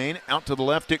into the lane. Out to the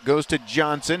left it goes to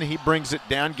Johnson. He brings it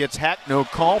down, gets hacked, no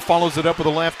call. Follows it up with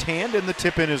a left hand, and the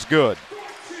tip-in is good.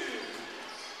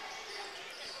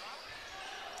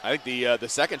 I think the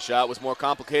second shot was more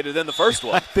complicated than the first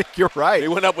one. I think you're right. He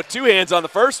went up with 2 hands on the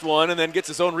first one and then gets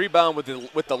his own rebound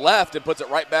with the left and puts it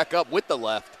right back up with the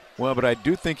left. Well, but I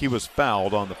do think he was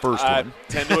fouled on the first one.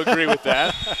 I tend to agree with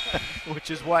that. Which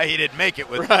is why he didn't make it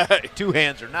with 2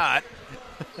 hands or not.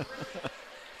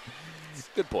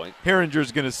 Good point.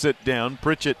 Herringer's going to sit down.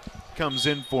 Pritchett comes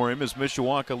in for him as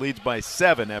Mishawaka leads by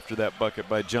 7 after that bucket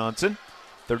by Johnson.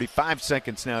 35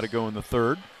 seconds now to go in the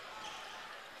third.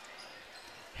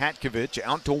 Hatkovich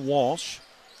out to Walsh.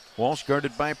 Walsh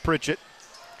guarded by Pritchett.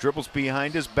 Dribbles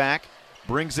behind his back.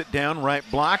 Brings it down, right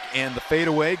block, and the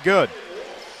fadeaway, good.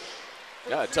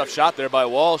 Yeah, a tough shot there by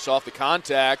Walsh off the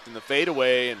contact and the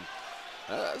fadeaway, and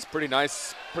that's pretty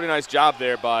nice job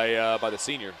there by the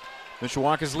senior.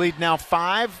 Mishawaka's lead now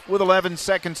 5 with 11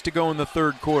 seconds to go in the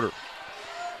third quarter.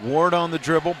 Ward on the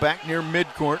dribble, back near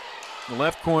midcourt, the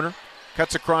left corner,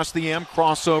 cuts across the M,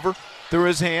 crossover through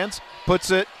his hands,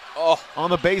 puts it on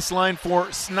the baseline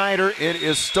for Snyder. It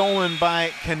is stolen by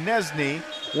Konechny.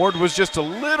 Ward was just a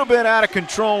little bit out of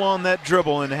control on that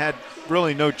dribble and had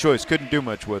really no choice. Couldn't do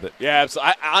much with it. Yeah, so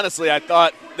I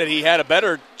thought that he had a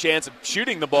better chance of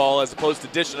shooting the ball as opposed to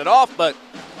dishing it off, but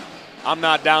I'm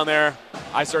not down there.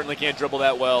 I certainly can't dribble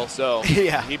that well, so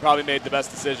he probably made the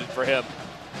best decision for him.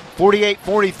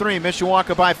 48-43,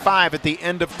 Mishawaka by 5 at the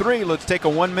end of 3. Let's take a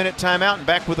 1-minute timeout and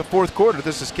back with the fourth quarter.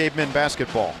 This is Cavemen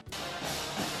basketball.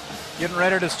 Getting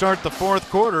ready to start the fourth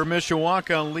quarter.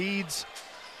 Mishawaka leads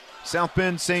South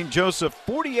Bend St. Joseph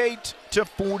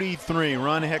 48-43.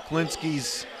 Ron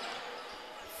Heklinski's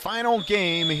final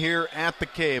game here at the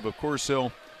Cave. Of course,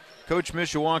 he'll coach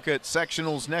Mishawaka at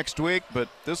sectionals next week, but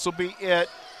this will be it.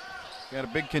 Got a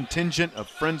big contingent of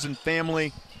friends and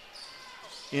family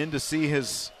in to see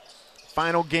his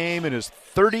final game in his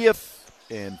 30th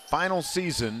and final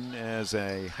season as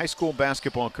a high school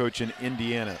basketball coach in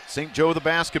Indiana. St. Joe the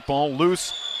basketball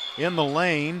loose in the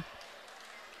lane.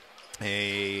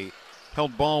 A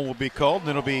held ball will be called,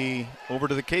 and it'll be over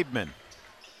to the Cavemen.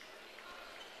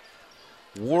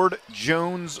 Ward,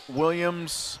 Jones,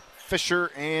 Williams,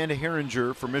 Fisher, and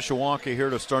Herringer for Mishawaka here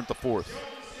to start the fourth.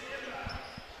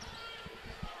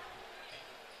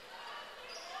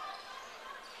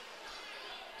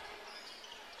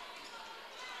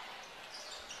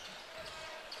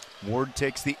 Ward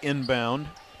takes the inbound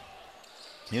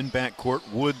in backcourt.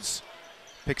 Woods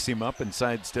picks him up and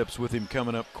sidesteps with him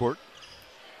coming up court.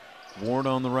 Ward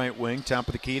on the right wing, top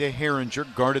of the key to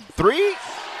Herringer. Guarded 3.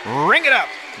 Ring it up.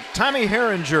 Tommy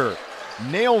Herringer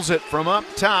nails it from up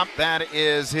top. That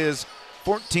is his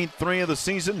 14th 3 of the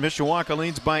season. Mishawaka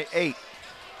leads by 8.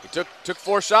 He took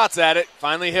 4 shots at it,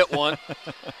 finally hit one.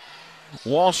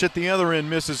 Walsh at the other end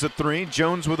misses a 3.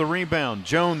 Jones with a rebound.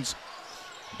 Jones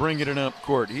bringing it up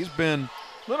court. He's been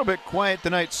a little bit quiet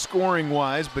tonight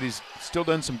scoring-wise, but he's still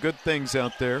done some good things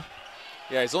out there.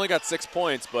 Yeah, he's only got 6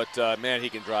 points, but, man, he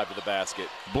can drive to the basket.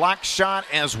 Block shot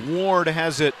as Ward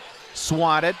has it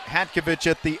swatted. Hatkovich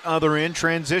at the other end.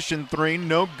 Transition three,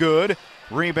 no good.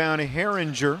 Rebound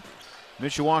Herringer.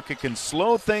 Mishawaka can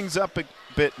slow things up a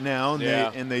bit now,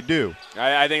 and they do.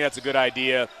 I think that's a good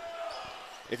idea.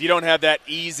 If you don't have that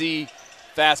easy,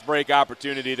 fast break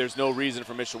opportunity, there's no reason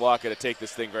for Mishawaka to take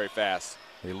this thing very fast.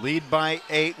 They lead by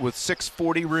 8 with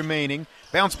 6:40 remaining.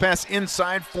 Bounce pass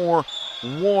inside for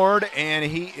Ward, and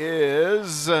he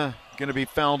is going to be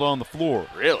fouled on the floor.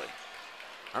 Really?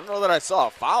 I don't know that I saw a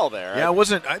foul there. Yeah,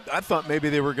 I thought maybe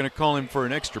they were going to call him for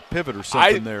an extra pivot or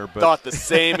something there. But I thought the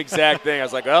same exact thing. I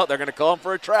was like, well, they're going to call him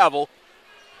for a travel.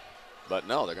 But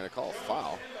no, they're going to call a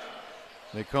foul.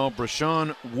 They call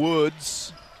Brashawn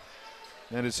Woods.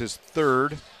 That is his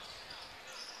third.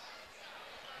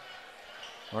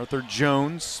 Arthur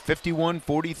Jones, 51-43,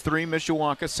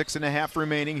 Mishawaka, 6.5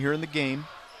 remaining here in the game.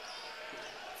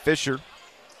 Fisher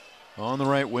on the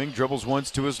right wing, dribbles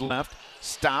once to his left,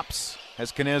 stops,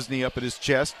 has Konechny up at his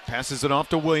chest, passes it off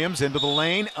to Williams, into the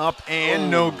lane, up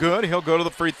and no good. He'll go to the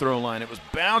free throw line. It was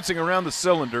bouncing around the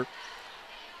cylinder.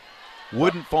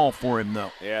 Wouldn't fall for him,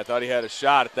 though. Yeah, I thought he had a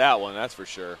shot at that one, that's for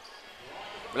sure.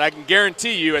 But I can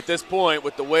guarantee you at this point,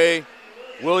 with the way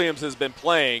Williams has been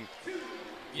playing,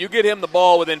 you get him the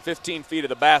ball within 15 feet of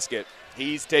the basket,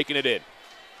 he's taking it in.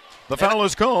 The foul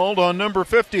is called on number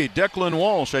 50, Declan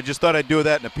Walsh. I just thought I'd do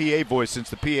that in a PA voice since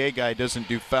the PA guy doesn't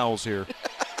do fouls here.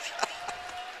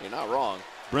 You're not wrong.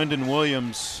 Brendan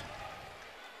Williams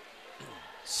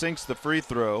sinks the free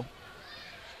throw.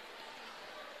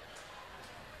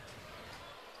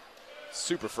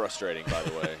 Super frustrating, by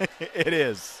the way. It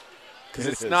is. Because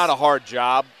it's not a hard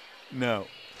job. No.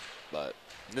 But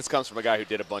this comes from a guy who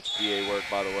did a bunch of PA work,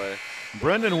 by the way.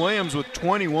 Brendan Williams with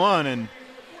 21, and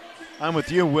I'm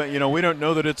with you. You know, we don't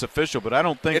know that it's official, but I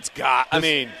don't think it's got. I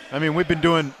mean,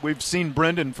 we've seen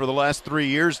Brendan for the last 3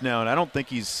 years now, and I don't think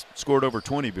he's scored over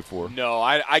 20 before. No,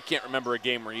 I can't remember a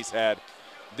game where he's had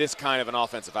this kind of an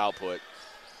offensive output.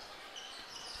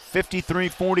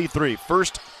 53-43,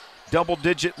 first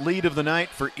double-digit lead of the night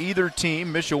for either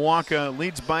team. Mishawaka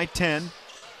leads by 10.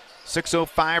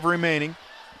 6:05 remaining.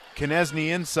 Konechny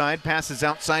inside, passes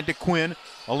outside to Quinn.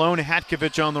 Alone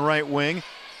Hatkovich on the right wing.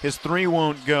 His three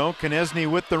won't go. Konechny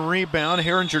with the rebound.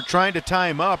 Herringer trying to tie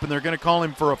him up, and they're going to call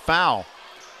him for a foul.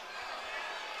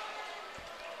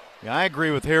 Yeah, I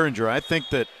agree with Herringer. I think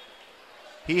that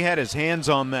he had his hands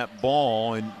on that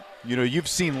ball, and, you know, you've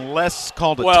seen less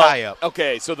called a tie-up.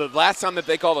 Okay, so the last time that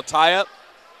they called a tie-up,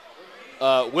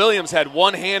 Williams had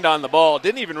one hand on the ball,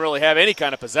 didn't even really have any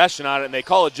kind of possession on it, and they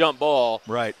call a jump ball.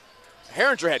 Right.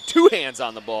 Herringer had two hands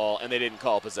on the ball, and they didn't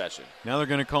call possession. Now they're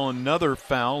going to call another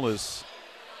foul as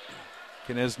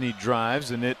Konechny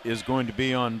drives, and it is going to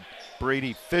be on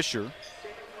Brady Fisher.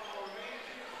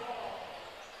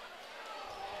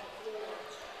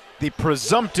 The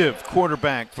presumptive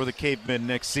quarterback for the Cavemen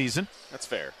next season. That's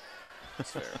fair.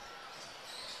 That's fair.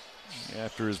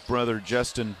 After his brother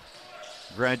Justin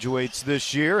graduates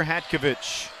this year,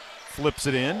 Hatkovich flips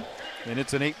it in, and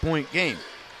it's an 8-point game.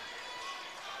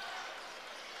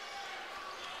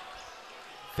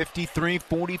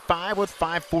 53-45 with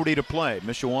 5:40 to play.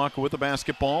 Mishawaka with the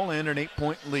basketball and an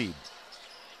 8-point lead.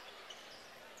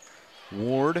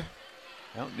 Ward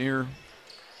out near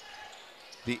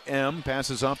the M,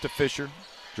 passes off to Fisher,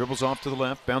 dribbles off to the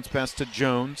left, bounce pass to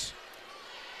Jones.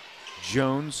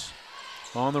 Jones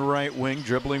on the right wing,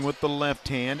 dribbling with the left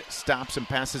hand, stops and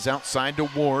passes outside to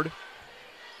Ward.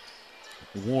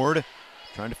 Ward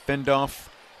trying to fend off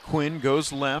Quinn,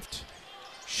 goes left,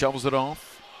 shovels it off.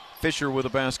 Fisher with a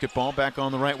basketball, back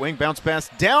on the right wing, bounce pass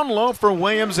down low for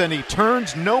Williams, and he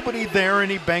turns, nobody there,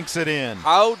 and he banks it in.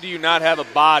 How do you not have a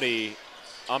body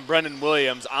on Brendan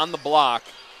Williams on the block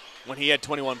when he had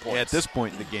 21 points? Yeah, at this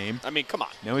point in the game. I mean, come on.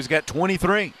 Now he's got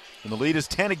 23, and the lead is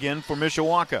 10 again for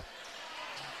Mishawaka.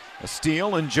 A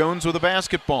steal, and Jones with a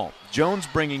basketball. Jones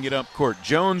bringing it up court.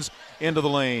 Jones into the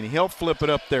lane. He'll flip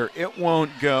it up there. It won't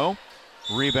go.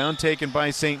 Rebound taken by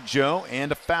St. Joe,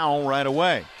 and a foul right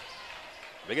away.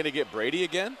 Are they going to get Brady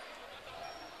again?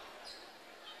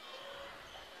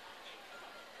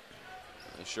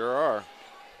 They sure are.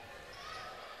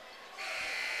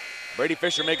 Brady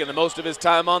Fisher making the most of his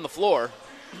time on the floor.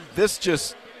 This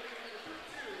just,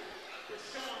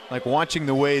 like watching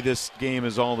the way this game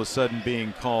is all of a sudden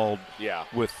being called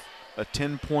with a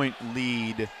 10-point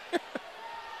lead.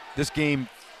 This game,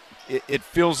 it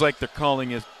feels like they're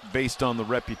calling it based on the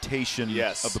reputation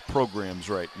of the programs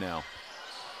right now.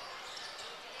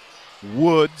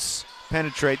 Woods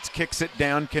penetrates, kicks it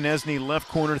down. Konechny left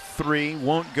corner three,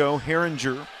 won't go.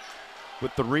 Herringer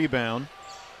with the rebound.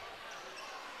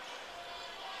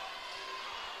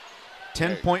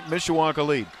 10-point Mishawaka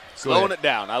lead. Slowing it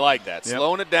down. I like that. Yep.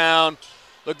 Slowing it down.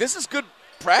 Look, this is good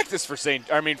practice for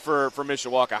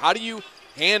Mishawaka. How do you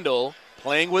handle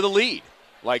playing with a lead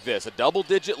like this? A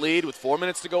double-digit lead with 4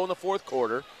 minutes to go in the fourth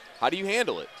quarter. How do you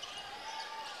handle it?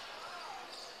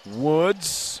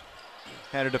 Woods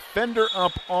had a defender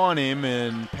up on him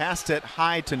and passed it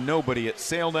high to nobody. It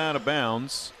sailed out of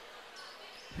bounds.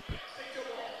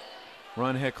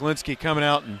 Ron Heklinski coming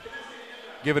out and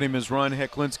giving him his Ron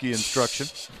Heklinski instruction.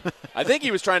 I think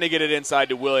he was trying to get it inside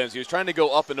to Williams. He was trying to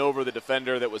go up and over the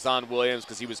defender that was on Williams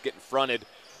because he was getting fronted,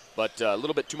 but a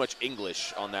little bit too much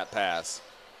English on that pass.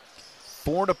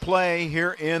 4 to play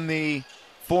here in the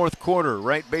fourth quarter.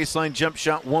 Right baseline jump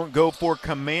shot won't go for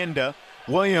Commanda.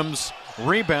 Williams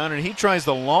rebound, and he tries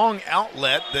the long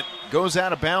outlet that goes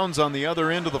out of bounds on the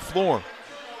other end of the floor.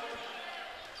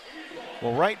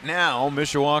 Well, right now,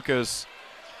 Mishawaka's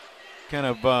kind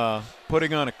of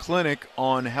putting on a clinic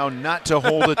on how not to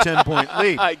hold a 10-point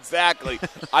lead. Exactly.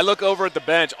 I look over at the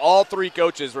bench. All three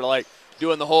coaches were like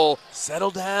doing the whole settle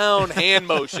down hand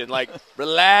motion, like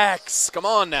relax. Come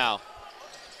on now.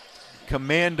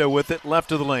 Commanda with it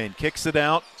left of the lane. Kicks it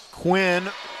out. Quinn,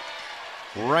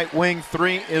 right wing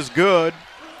three is good.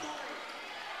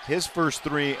 His first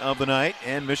three of the night,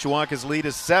 and Mishawaka's lead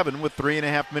is 7 with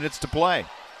 3.5 minutes to play.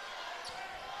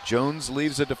 Jones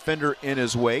leaves a defender in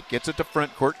his wake, gets it to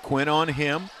front court. Quinn on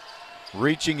him,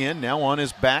 reaching in, now on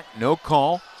his back, no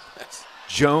call.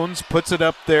 Jones puts it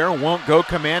up there, won't go.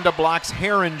 Commanda blocks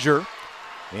Herringer,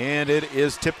 and it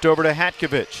is tipped over to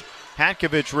Hatkovich.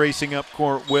 Hatkovich racing up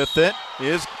court with it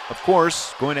is, of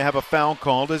course, going to have a foul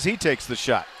called as he takes the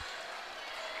shot.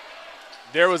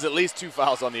 There was at least 2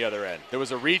 fouls on the other end. There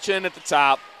was a reach in at the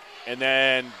top, and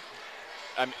then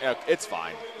it's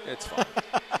fine. It's fine.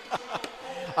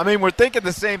 I mean, we're thinking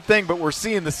the same thing, but we're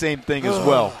seeing the same thing as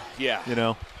well. Yeah. You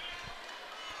know.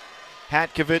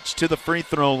 Hatkovich to the free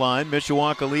throw line.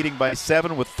 Mishawaka leading by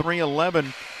 7 with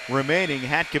 3:11 remaining.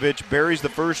 Hatkovich buries the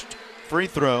first free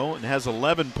throw and has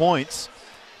 11 points.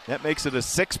 That makes it a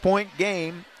 6-point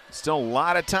game. Still a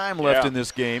lot of time left in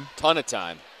this game. Ton of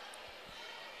time.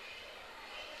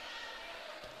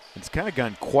 It's kind of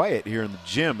gone quiet here in the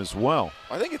gym as well.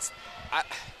 I think it's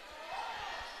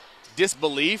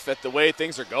disbelief at the way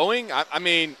things are going. I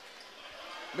mean,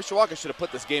 Mishawaka should have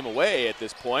put this game away at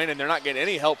this point, and they're not getting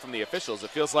any help from the officials. It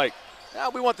feels like,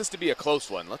 we want this to be a close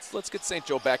one. Let's get St.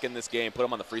 Joe back in this game, put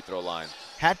them on the free throw line.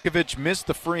 Hatkovich missed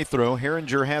the free throw.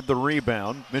 Herringer had the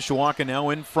rebound. Mishawaka now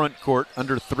in front court,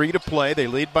 under 3 to play. They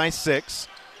lead by 6.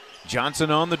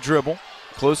 Johnson on the dribble,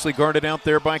 closely guarded out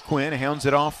there by Quinn. Hounds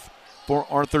it off for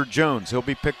Arthur Jones. He'll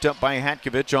be picked up by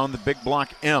Hatkovich on the big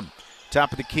block M.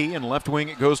 Top of the key, and left wing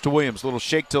it goes to Williams. Little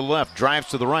shake to the left, drives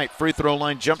to the right. Free throw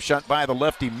line jump shot by the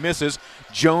lefty, misses.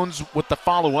 Jones with the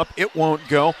follow-up. It won't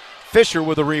go. Fisher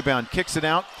with a rebound, kicks it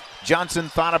out. Johnson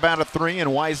thought about a 3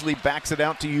 and wisely backs it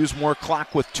out to use more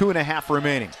clock with 2.5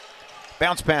 remaining.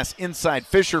 Bounce pass inside.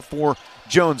 Fisher for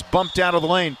Jones. Bumped out of the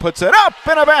lane, puts it up,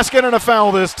 and a basket and a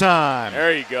foul this time.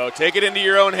 There you go. Take it into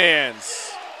your own hands.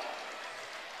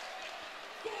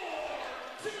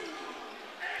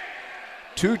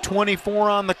 2:24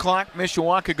 on the clock.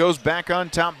 Mishawaka goes back on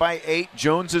top by 8.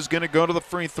 Jones is going to go to the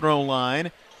free throw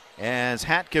line as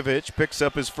Hatkovich picks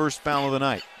up his first foul of the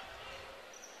night.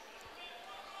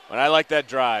 And I like that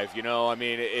drive. I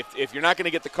mean, if you're not going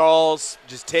to get the calls,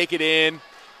 just take it in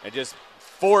and just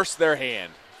force their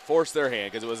hand. Force their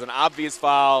hand because it was an obvious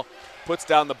foul. Puts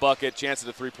down the bucket, chance at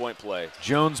a 3-point play.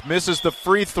 Jones misses the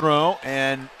free throw,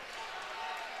 and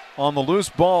on the loose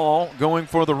ball, going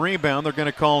for the rebound, they're going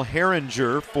to call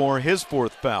Herringer for his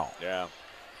 4th foul. Yeah.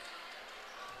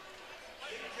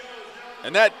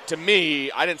 And that, to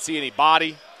me, I didn't see any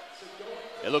body.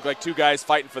 It looked like 2 guys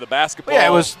fighting for the basketball.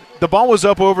 Yeah, the ball was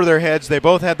up over their heads. They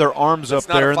both had their arms up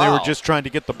there, and they were just trying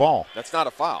to get the ball. That's not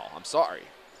a foul. I'm sorry.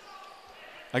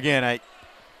 Again, I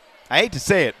hate to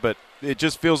say it, but it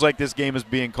just feels like this game is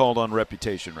being called on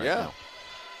reputation right now.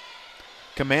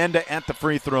 Commanda at the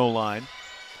free throw line.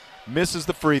 Misses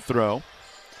the free throw.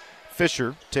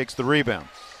 Fisher takes the rebound.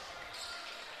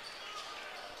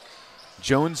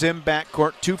 Jones in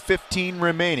backcourt, 2:15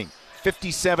 remaining.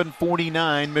 57-49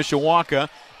 Mishawaka.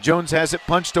 Jones has it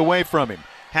punched away from him.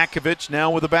 Hatkovich now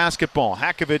with the basketball.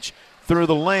 Hatkovich through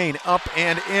the lane, up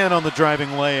and in on the driving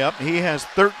layup. He has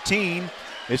 13.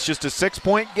 It's just a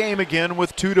 6-point game again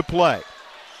with 2 to play.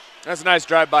 That's a nice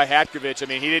drive by Hatkovich. I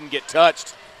mean, he didn't get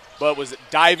touched, but was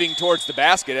diving towards the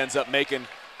basket, ends up making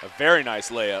a very nice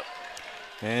layup.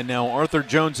 And now Arthur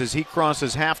Jones, as he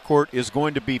crosses half court, is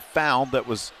going to be fouled. That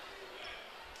was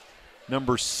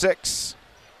number 6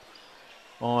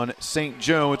 on St.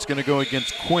 Joe. It's going to go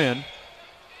against Quinn.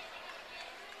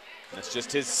 That's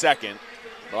just his second.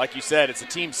 But like you said, it's a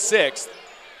team sixth,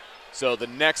 so the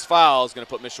next foul is going to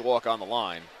put Mishawaka on the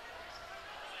line.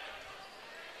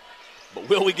 But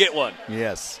will we get one?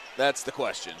 Yes. That's the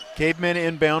question. Cavemen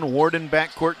inbound. Ward in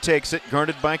backcourt takes it,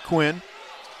 guarded by Quinn.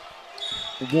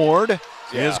 Ward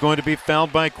is going to be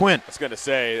fouled by Quinn. I was going to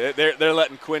say, they're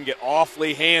letting Quinn get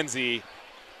awfully handsy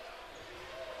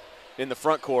in the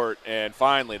front court, and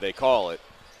finally they call it.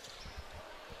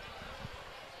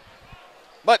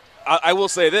 But I will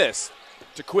say this,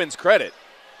 to Quinn's credit,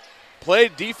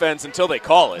 played defense until they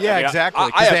call it. Yeah, exactly,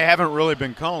 because they haven't really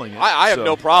been calling it. I have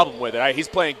no problem with it. He's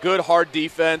playing good, hard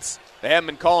defense. They haven't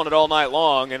been calling it all night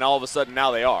long, and all of a sudden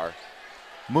now they are.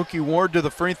 Mookie Ward to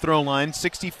the free throw line,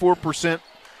 64%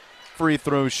 free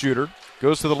throw shooter.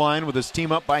 Goes to the line with his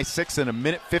team up by 6 and a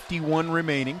minute 51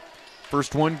 remaining.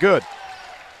 First one good.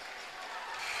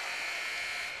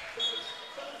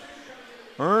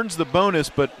 Earns the bonus,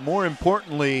 but more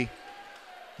importantly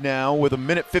now with a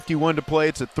minute 51 to play,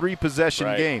 it's a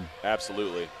 3-possession game.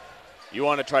 Absolutely. You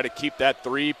want to try to keep that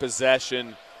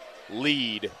 3-possession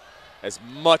lead as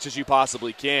much as you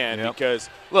possibly can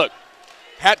because, look,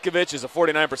 Hatkovich is a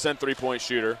 49% three-point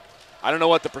shooter. I don't know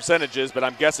what the percentage is, but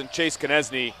I'm guessing Chase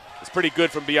Konechny is pretty good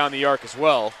from beyond the arc as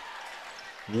well.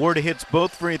 Ward hits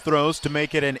both free throws to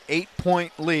make it an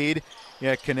 8-point lead.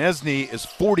 Yeah, Konechny is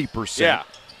 40%. Yeah.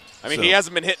 I mean, he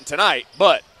hasn't been hitting tonight,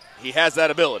 but he has that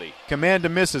ability. Commanda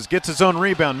misses, gets his own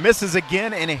rebound, misses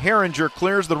again, and Herringer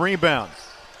clears the rebound.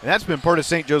 And that's been part of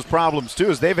St. Joe's problems,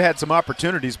 too, is they've had some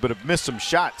opportunities but have missed some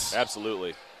shots.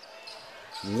 Absolutely.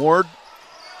 Ward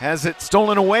has it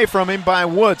stolen away from him by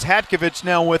Woods. Hatkovich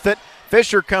now with it.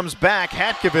 Fisher comes back.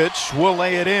 Hatkovich will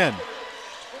lay it in.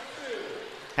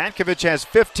 Hatkovich has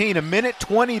 15, a minute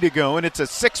 20 to go, and it's a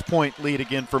 6-point lead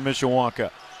again for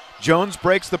Mishawaka. Jones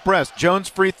breaks the press. Jones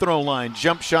free throw line.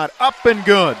 Jump shot up and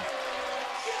good.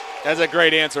 That's a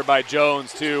great answer by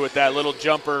Jones, too, with that little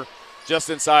jumper just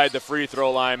inside the free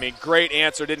throw line. I mean, great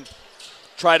answer. Didn't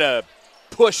try to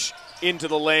push into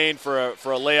the lane for a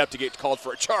layup to get called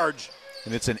for a charge.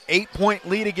 And it's an 8-point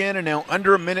lead again, and now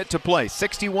under a minute to play.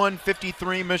 61-53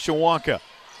 Mishawaka.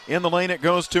 In the lane it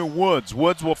goes to Woods.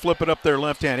 Woods will flip it up their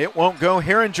left hand. It won't go.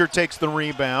 Herringer takes the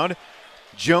rebound.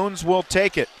 Jones will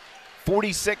take it.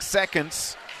 46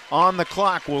 seconds on the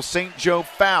clock. Will St. Joe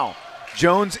foul?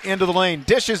 Jones into the lane.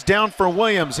 Dishes down for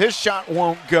Williams. His shot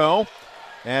won't go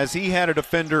as he had a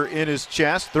defender in his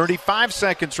chest. 35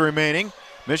 seconds remaining.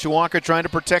 Mishawaka trying to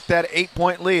protect that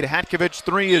 8-point lead. Hatkovich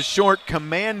 3 is short.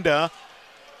 Commanda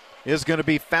is going to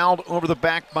be fouled over the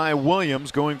back by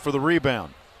Williams going for the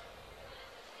rebound.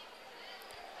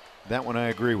 That one I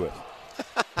agree with.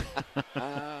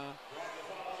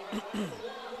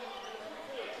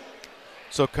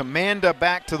 So Commanda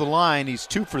back to the line. He's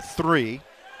 2 for 3.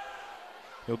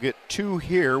 He'll get 2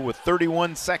 here with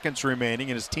 31 seconds remaining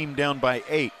and his team down by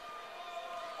 8.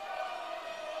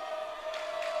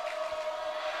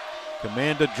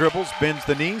 Commanda dribbles, bends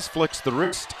the knees, flicks the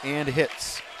wrist, and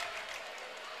hits.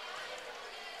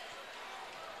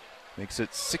 Makes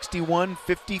it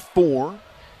 61-54.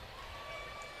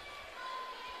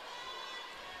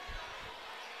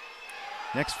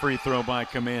 Next free throw by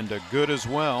Commanda, good as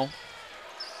well.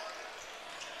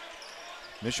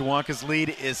 Mishawaka's lead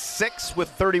is 6 with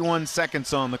 31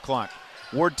 seconds on the clock.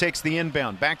 Ward takes the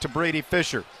inbound, back to Brady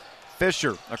Fisher.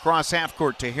 Fisher across half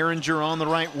court to Herringer on the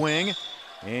right wing,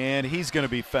 and he's going to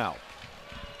be fouled.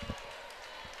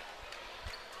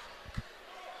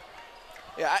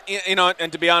 Yeah, you know,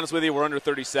 and to be honest with you, we're under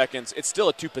 30 seconds. It's still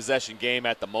a 2-possession game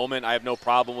at the moment. I have no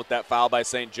problem with that foul by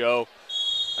St. Joe.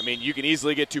 I mean, you can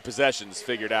easily get 2 possessions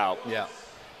figured out. Yeah.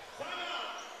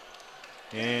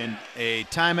 And a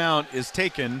timeout is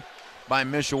taken by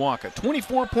Mishawaka.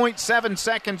 24.7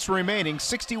 seconds remaining,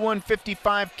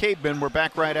 61-55 Cavemen. We're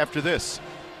back right after this.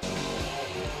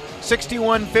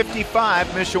 61-55,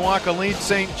 Mishawaka leads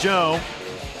St. Joe.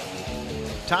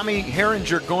 Tommy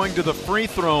Herringer going to the free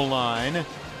throw line.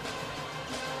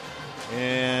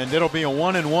 And it'll be a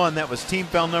 1-and-1. That was team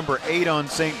foul number 8 on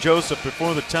St. Joseph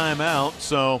before the timeout.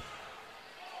 So,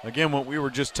 again, what we were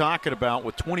just talking about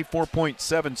with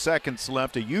 24.7 seconds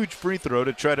left, a huge free throw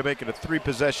to try to make it a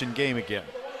 3-possession game again.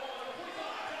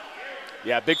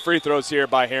 Yeah, big free throws here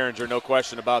by Herringer, no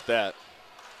question about that.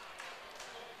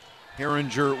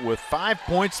 Herringer with 5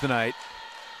 points tonight.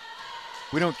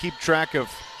 We don't keep track of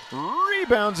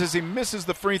rebounds as he misses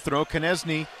the free throw.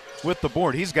 Konechny with the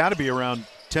board. He's got to be around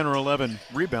 10 or 11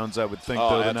 rebounds, I would think,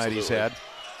 the night he's had.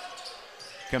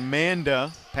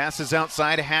 Commanda passes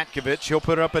outside Hatkovich. He'll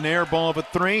put up an air ball of a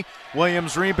 3.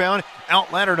 Williams rebound.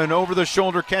 Outladdered, an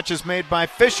over-the-shoulder catch is made by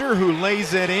Fisher, who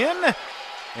lays it in.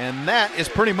 And that is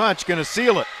pretty much going to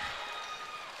seal it.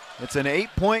 It's an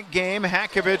 8-point game.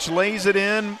 Hakovich lays it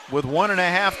in with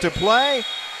 1.5 to play,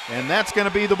 and that's going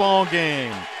to be the ball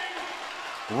game.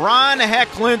 Ron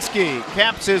Heklinski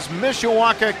caps his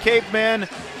Mishawaka Cavemen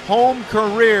home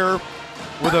career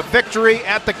with a victory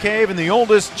at the Cave in the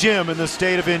oldest gym in the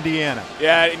state of Indiana.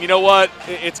 Yeah, and you know what?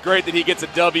 It's great that he gets a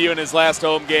W in his last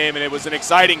home game, and it was an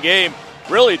exciting game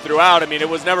really throughout. I mean, it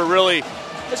was never really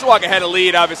 – Mishawaka had a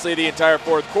lead, obviously, the entire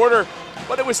fourth quarter,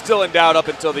 but it was still in doubt up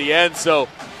until the end. So,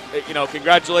 you know,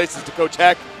 congratulations to Coach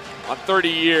Heck on 30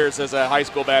 years as a high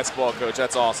school basketball coach.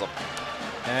 That's awesome.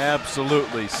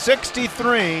 Absolutely.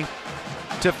 63-57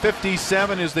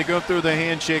 as they go through the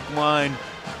handshake line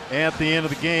at the end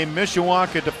of the game.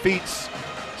 Mishawaka defeats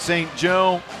St.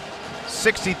 Joe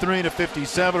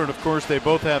 63-57, and of course they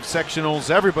both have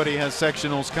sectionals. Everybody has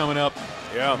sectionals coming up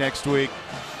next week.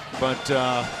 But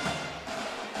I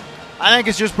think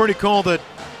it's just pretty cool that,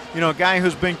 you know, a guy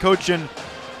who's been coaching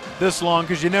this long,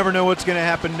 because you never know what's going to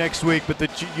happen next week, but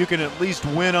that you can at least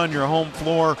win on your home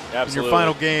floor in your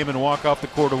final game and walk off the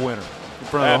court a winner in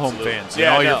front of the home fans and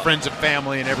all your friends and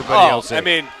family and everybody else. I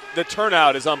mean, the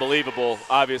turnout is unbelievable,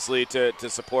 obviously, to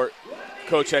support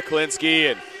Coach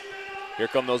Heklinski, and here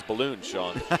come those balloons,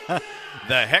 Sean.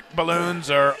 The Heck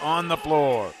balloons are on the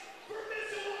floor.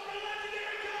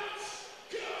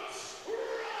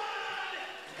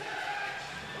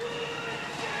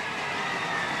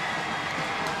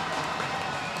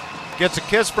 Gets a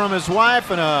kiss from his wife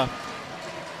and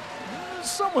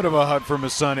somewhat of a hug from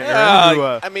his son,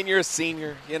 Aaron. I mean, you're a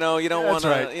senior. You know, you don't want to.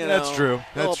 Right. You know, that's true.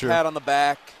 That's true. Pat on the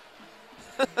back.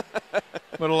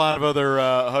 But a lot of other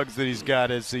hugs that he's got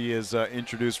as he is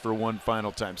introduced for one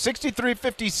final time.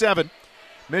 63-57.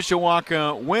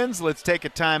 Mishawaka wins. Let's take a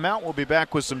timeout. We'll be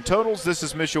back with some totals. This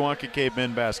is Mishawaka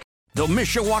Cavemen Basketball. The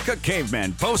Mishawaka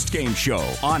Cavemen postgame show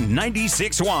on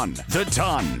 96.1 The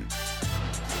Ton.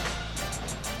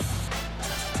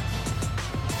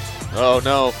 Oh,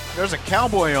 no. There's a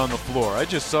cowboy on the floor. I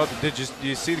just saw – did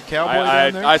you see the cowboy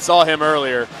down there? I saw him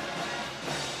earlier.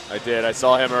 I did. I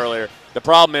saw him earlier. The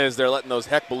problem is they're letting those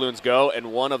Heck balloons go,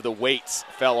 and one of the weights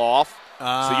fell off.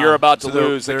 So you're about to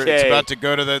lose the K. It's about to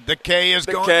go to the K is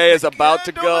going. The K is about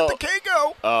to go. Don't let the K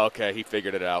go. Oh, okay. He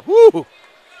figured it out. Woo!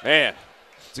 Man.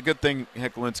 It's a good thing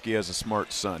Heklinski has a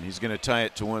smart son. He's going to tie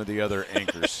it to one of the other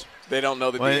anchors. They don't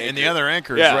know that and the other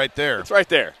anchor is right there. It's right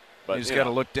there. But he's got to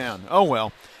look down. Oh,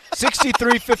 well.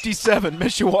 63-57,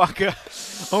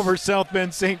 Mishawaka over South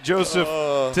Bend St.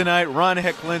 Joseph tonight. Ron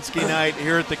Heklinski night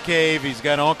here at the Cave. He's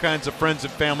got all kinds of friends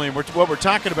and family. And what we're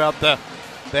talking about, the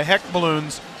Heck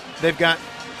balloons, they've got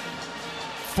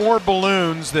 4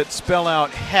 balloons that spell out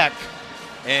Heck.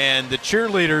 And the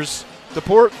cheerleaders, the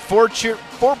four poor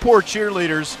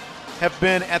cheerleaders have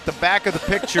been at the back of the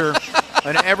picture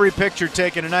on every picture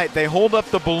taken tonight. They hold up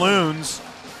the balloons,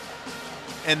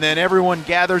 and then everyone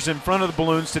gathers in front of the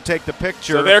balloons to take the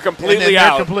picture. So they're completely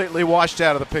out. They're completely washed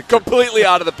out of the picture. Completely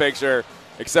out of the picture,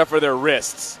 except for their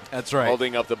wrists. That's right.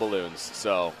 Holding up the balloons.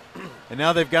 So, and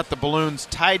now they've got the balloons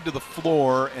tied to the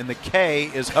floor, and the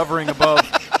K is hovering above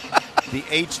the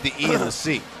H, the E, and the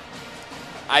C.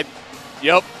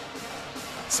 Yep.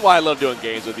 That's why I love doing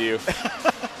games with you.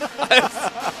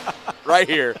 Right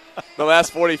here. The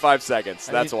last 45 seconds.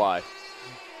 That's why.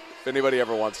 If anybody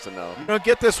ever wants to know. You don't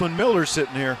get this when Miller's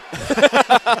sitting here.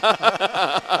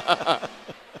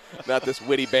 Not this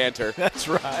witty banter. That's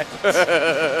right.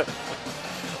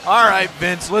 All right,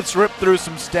 Vince, let's rip through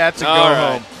some stats and go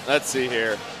home. Let's see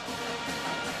here.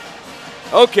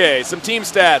 Okay, some team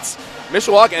stats.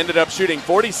 Mishawaka ended up shooting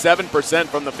 47%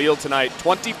 from the field tonight,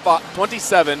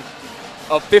 27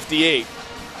 of 58.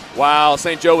 While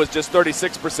St. Joe was just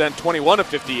 36%, 21 of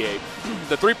 58.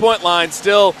 The three-point line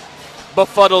still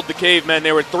befuddled the Cavemen.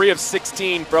 They were 3 of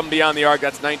 16 from beyond the arc.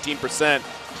 That's 19%.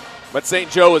 But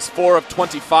St. Joe was 4 of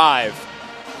 25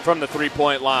 from the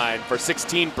three-point line for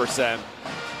 16%.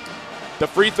 The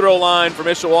free throw line for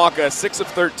Mishawaka, 6 of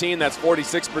 13. That's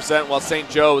 46%, while St.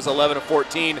 Joe is 11 of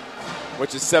 14,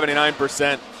 which is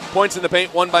 79%. Points in the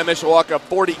paint won by Mishawaka,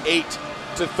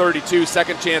 48-32.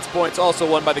 Second chance points also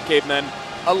won by the Cavemen,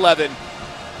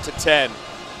 11-10.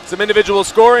 Some individual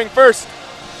scoring first.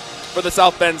 For the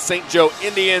South Bend St. Joe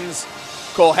Indians,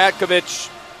 Cole Hatkovich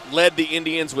led the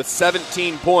Indians with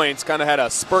 17 points. Kind of had a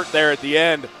spurt there at the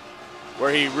end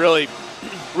where he really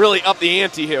upped the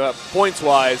ante here,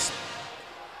 points-wise.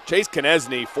 Chase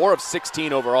Konechny, 4 of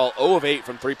 16 overall, 0 of 8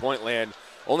 from three-point land,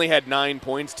 only had 9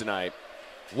 points tonight.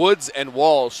 Woods and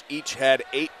Walsh each had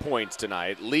 8 points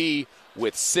tonight. Lee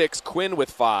with 6, Quinn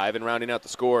with 5, and rounding out the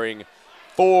scoring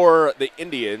for the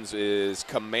Indians is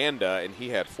Commanda, and he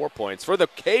had 4 points. For the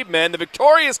Cavemen, the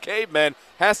victorious Cavemen,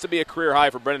 has to be a career high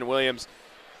for Brendan Williams.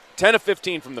 10 of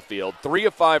 15 from the field, 3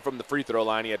 of 5 from the free throw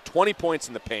line. He had 20 points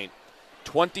in the paint,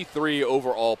 23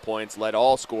 overall points, led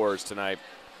all scorers tonight.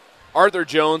 Arthur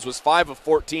Jones was 5 of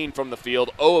 14 from the field,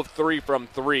 0 of 3 from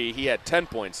 3. He had 10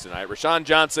 points tonight. Rashawn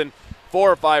Johnson,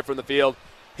 4 of 5 from the field,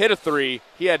 hit a 3.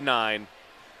 He had 9.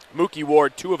 Mookie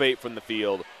Ward, 2 of 8 from the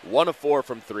field, 1 of 4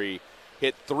 from 3.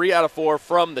 Hit 3 out of 4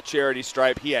 from the charity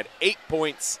stripe. He had 8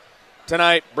 points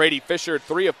tonight. Brady Fisher,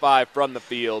 3 of 5 from the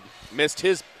field, missed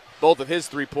both of his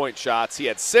 3-point shots. He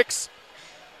had 6.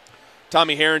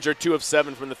 Tommy Herringer, 2 of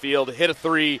 7 from the field, hit a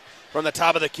 3 from the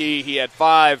top of the key. He had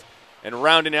 5. And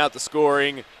rounding out the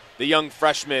scoring, the young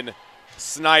freshman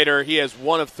Snyder, he has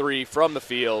 1 of 3 from the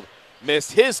field,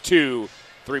 missed his 2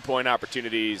 3-point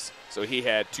opportunities, so he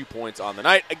had 2 points on the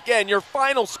night. Again, your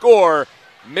final score,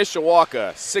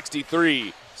 Mishawaka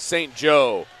 63, St.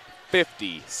 Joe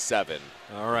 57.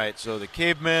 All right, so the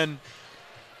Cavemen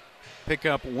pick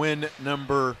up win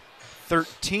number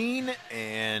 13,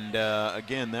 and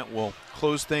again, that will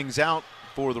close things out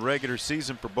for the regular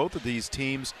season for both of these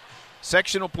teams.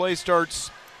 Sectional play starts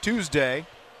Tuesday.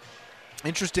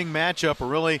 Interesting matchup, or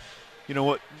really,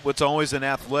 what's always an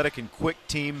athletic and quick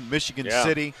team, Michigan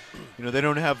City. They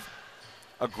don't have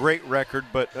a great record,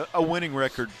 but a winning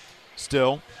record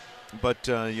still. But,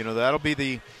 that'll be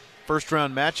the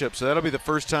first-round matchup, so that'll be the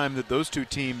first time that those two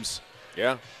teams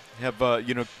have,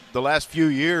 the last few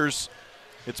years,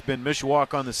 it's been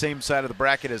Mishawaka on the same side of the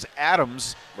bracket as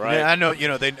Adams. Right. I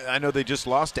know they just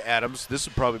lost to Adams. This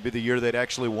would probably be the year they'd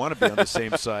actually want to be on the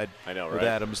same side I know, with right?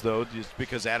 Adams, though, just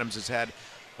because Adams has had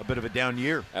a bit of a down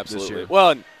year Absolutely. this year. Well,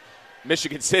 and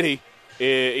Michigan City,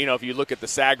 if you look at the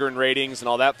Sagarin ratings and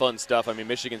all that fun stuff, I mean,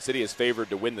 Michigan City is favored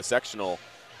to win the sectional,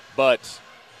 but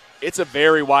it's a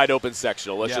very wide-open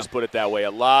sectional. Let's just put it that way.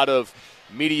 A lot of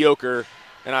mediocre,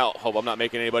 and I hope I'm not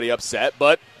making anybody upset,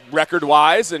 but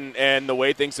record-wise and the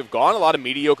way things have gone, a lot of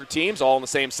mediocre teams all in the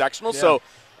same sectional. Yeah. So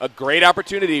a great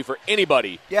opportunity for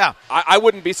anybody. Yeah. I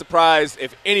wouldn't be surprised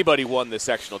if anybody won this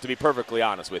sectional, to be perfectly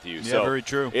honest with you. Yeah, so very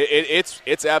true.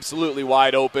 It's absolutely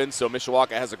wide open, so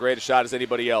Mishawaka has a great shot as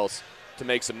anybody else to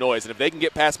make some noise. And if they can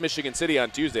get past Michigan City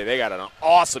on Tuesday, they got an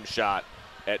awesome shot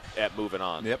at moving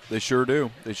on. Yep, they sure do.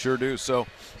 They sure do. So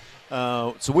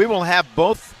we will have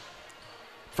both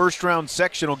first-round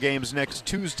sectional games next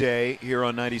Tuesday here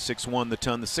on 96.1 The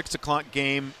Ton. The 6 o'clock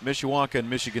game, Mishawaka and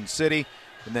Michigan City,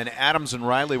 and then Adams and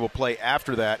Riley will play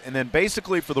after that. And then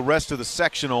basically for the rest of the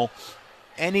sectional,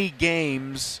 any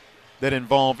games that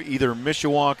involve either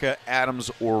Mishawaka, Adams,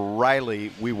 or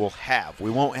Riley we will have. We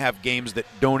won't have games that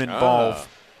don't involve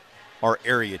our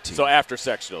area team. So after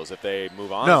sectionals, if they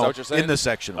move on, no, is that what you're saying? In the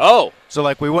sectional. Oh. So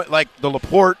like we went, like the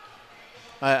LaPorte,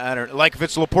 I don't know, like if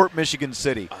it's LaPorte, Michigan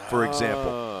City, for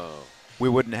example, we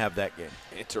wouldn't have that game.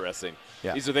 Interesting.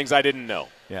 Yeah. These are things I didn't know.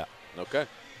 Yeah. Okay.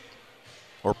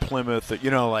 Or Plymouth,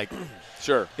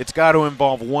 Sure. It's got to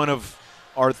involve one of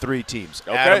our 3 teams.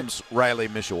 Okay. Adams, Riley,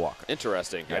 Mishawaka.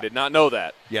 Interesting. Yeah. I did not know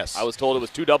that. Yes. I was told it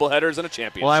was 2 doubleheaders and a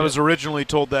championship. Well, I was originally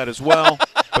told that as well,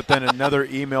 but then another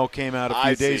email came out a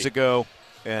few days ago.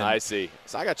 And I see.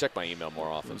 So I got to check my email more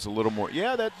it often. was a little more.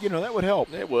 Yeah, that would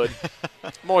help. It would.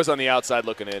 I'm always on the outside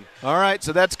looking in. All right,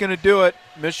 so that's going to do it.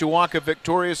 Mishawaka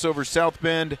victorious over South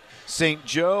Bend St.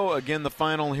 Joe. Again, the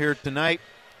final here tonight,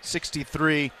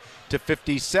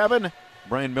 63-57.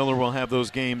 Brian Miller will have those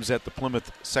games at the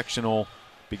Plymouth sectional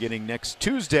beginning next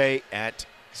Tuesday at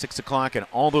 6 o'clock, and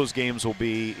all those games will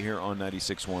be here on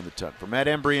 96.1 The Ton. For Matt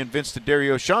Embry and Vince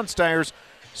D'Addario, Sean Stiers,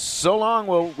 so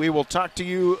long. We will talk to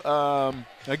you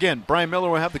again. Brian Miller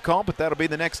will have the call, but that'll be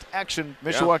the next action.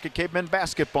 Mishawaka Cavemen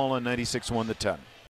basketball on 96.1 The Ton.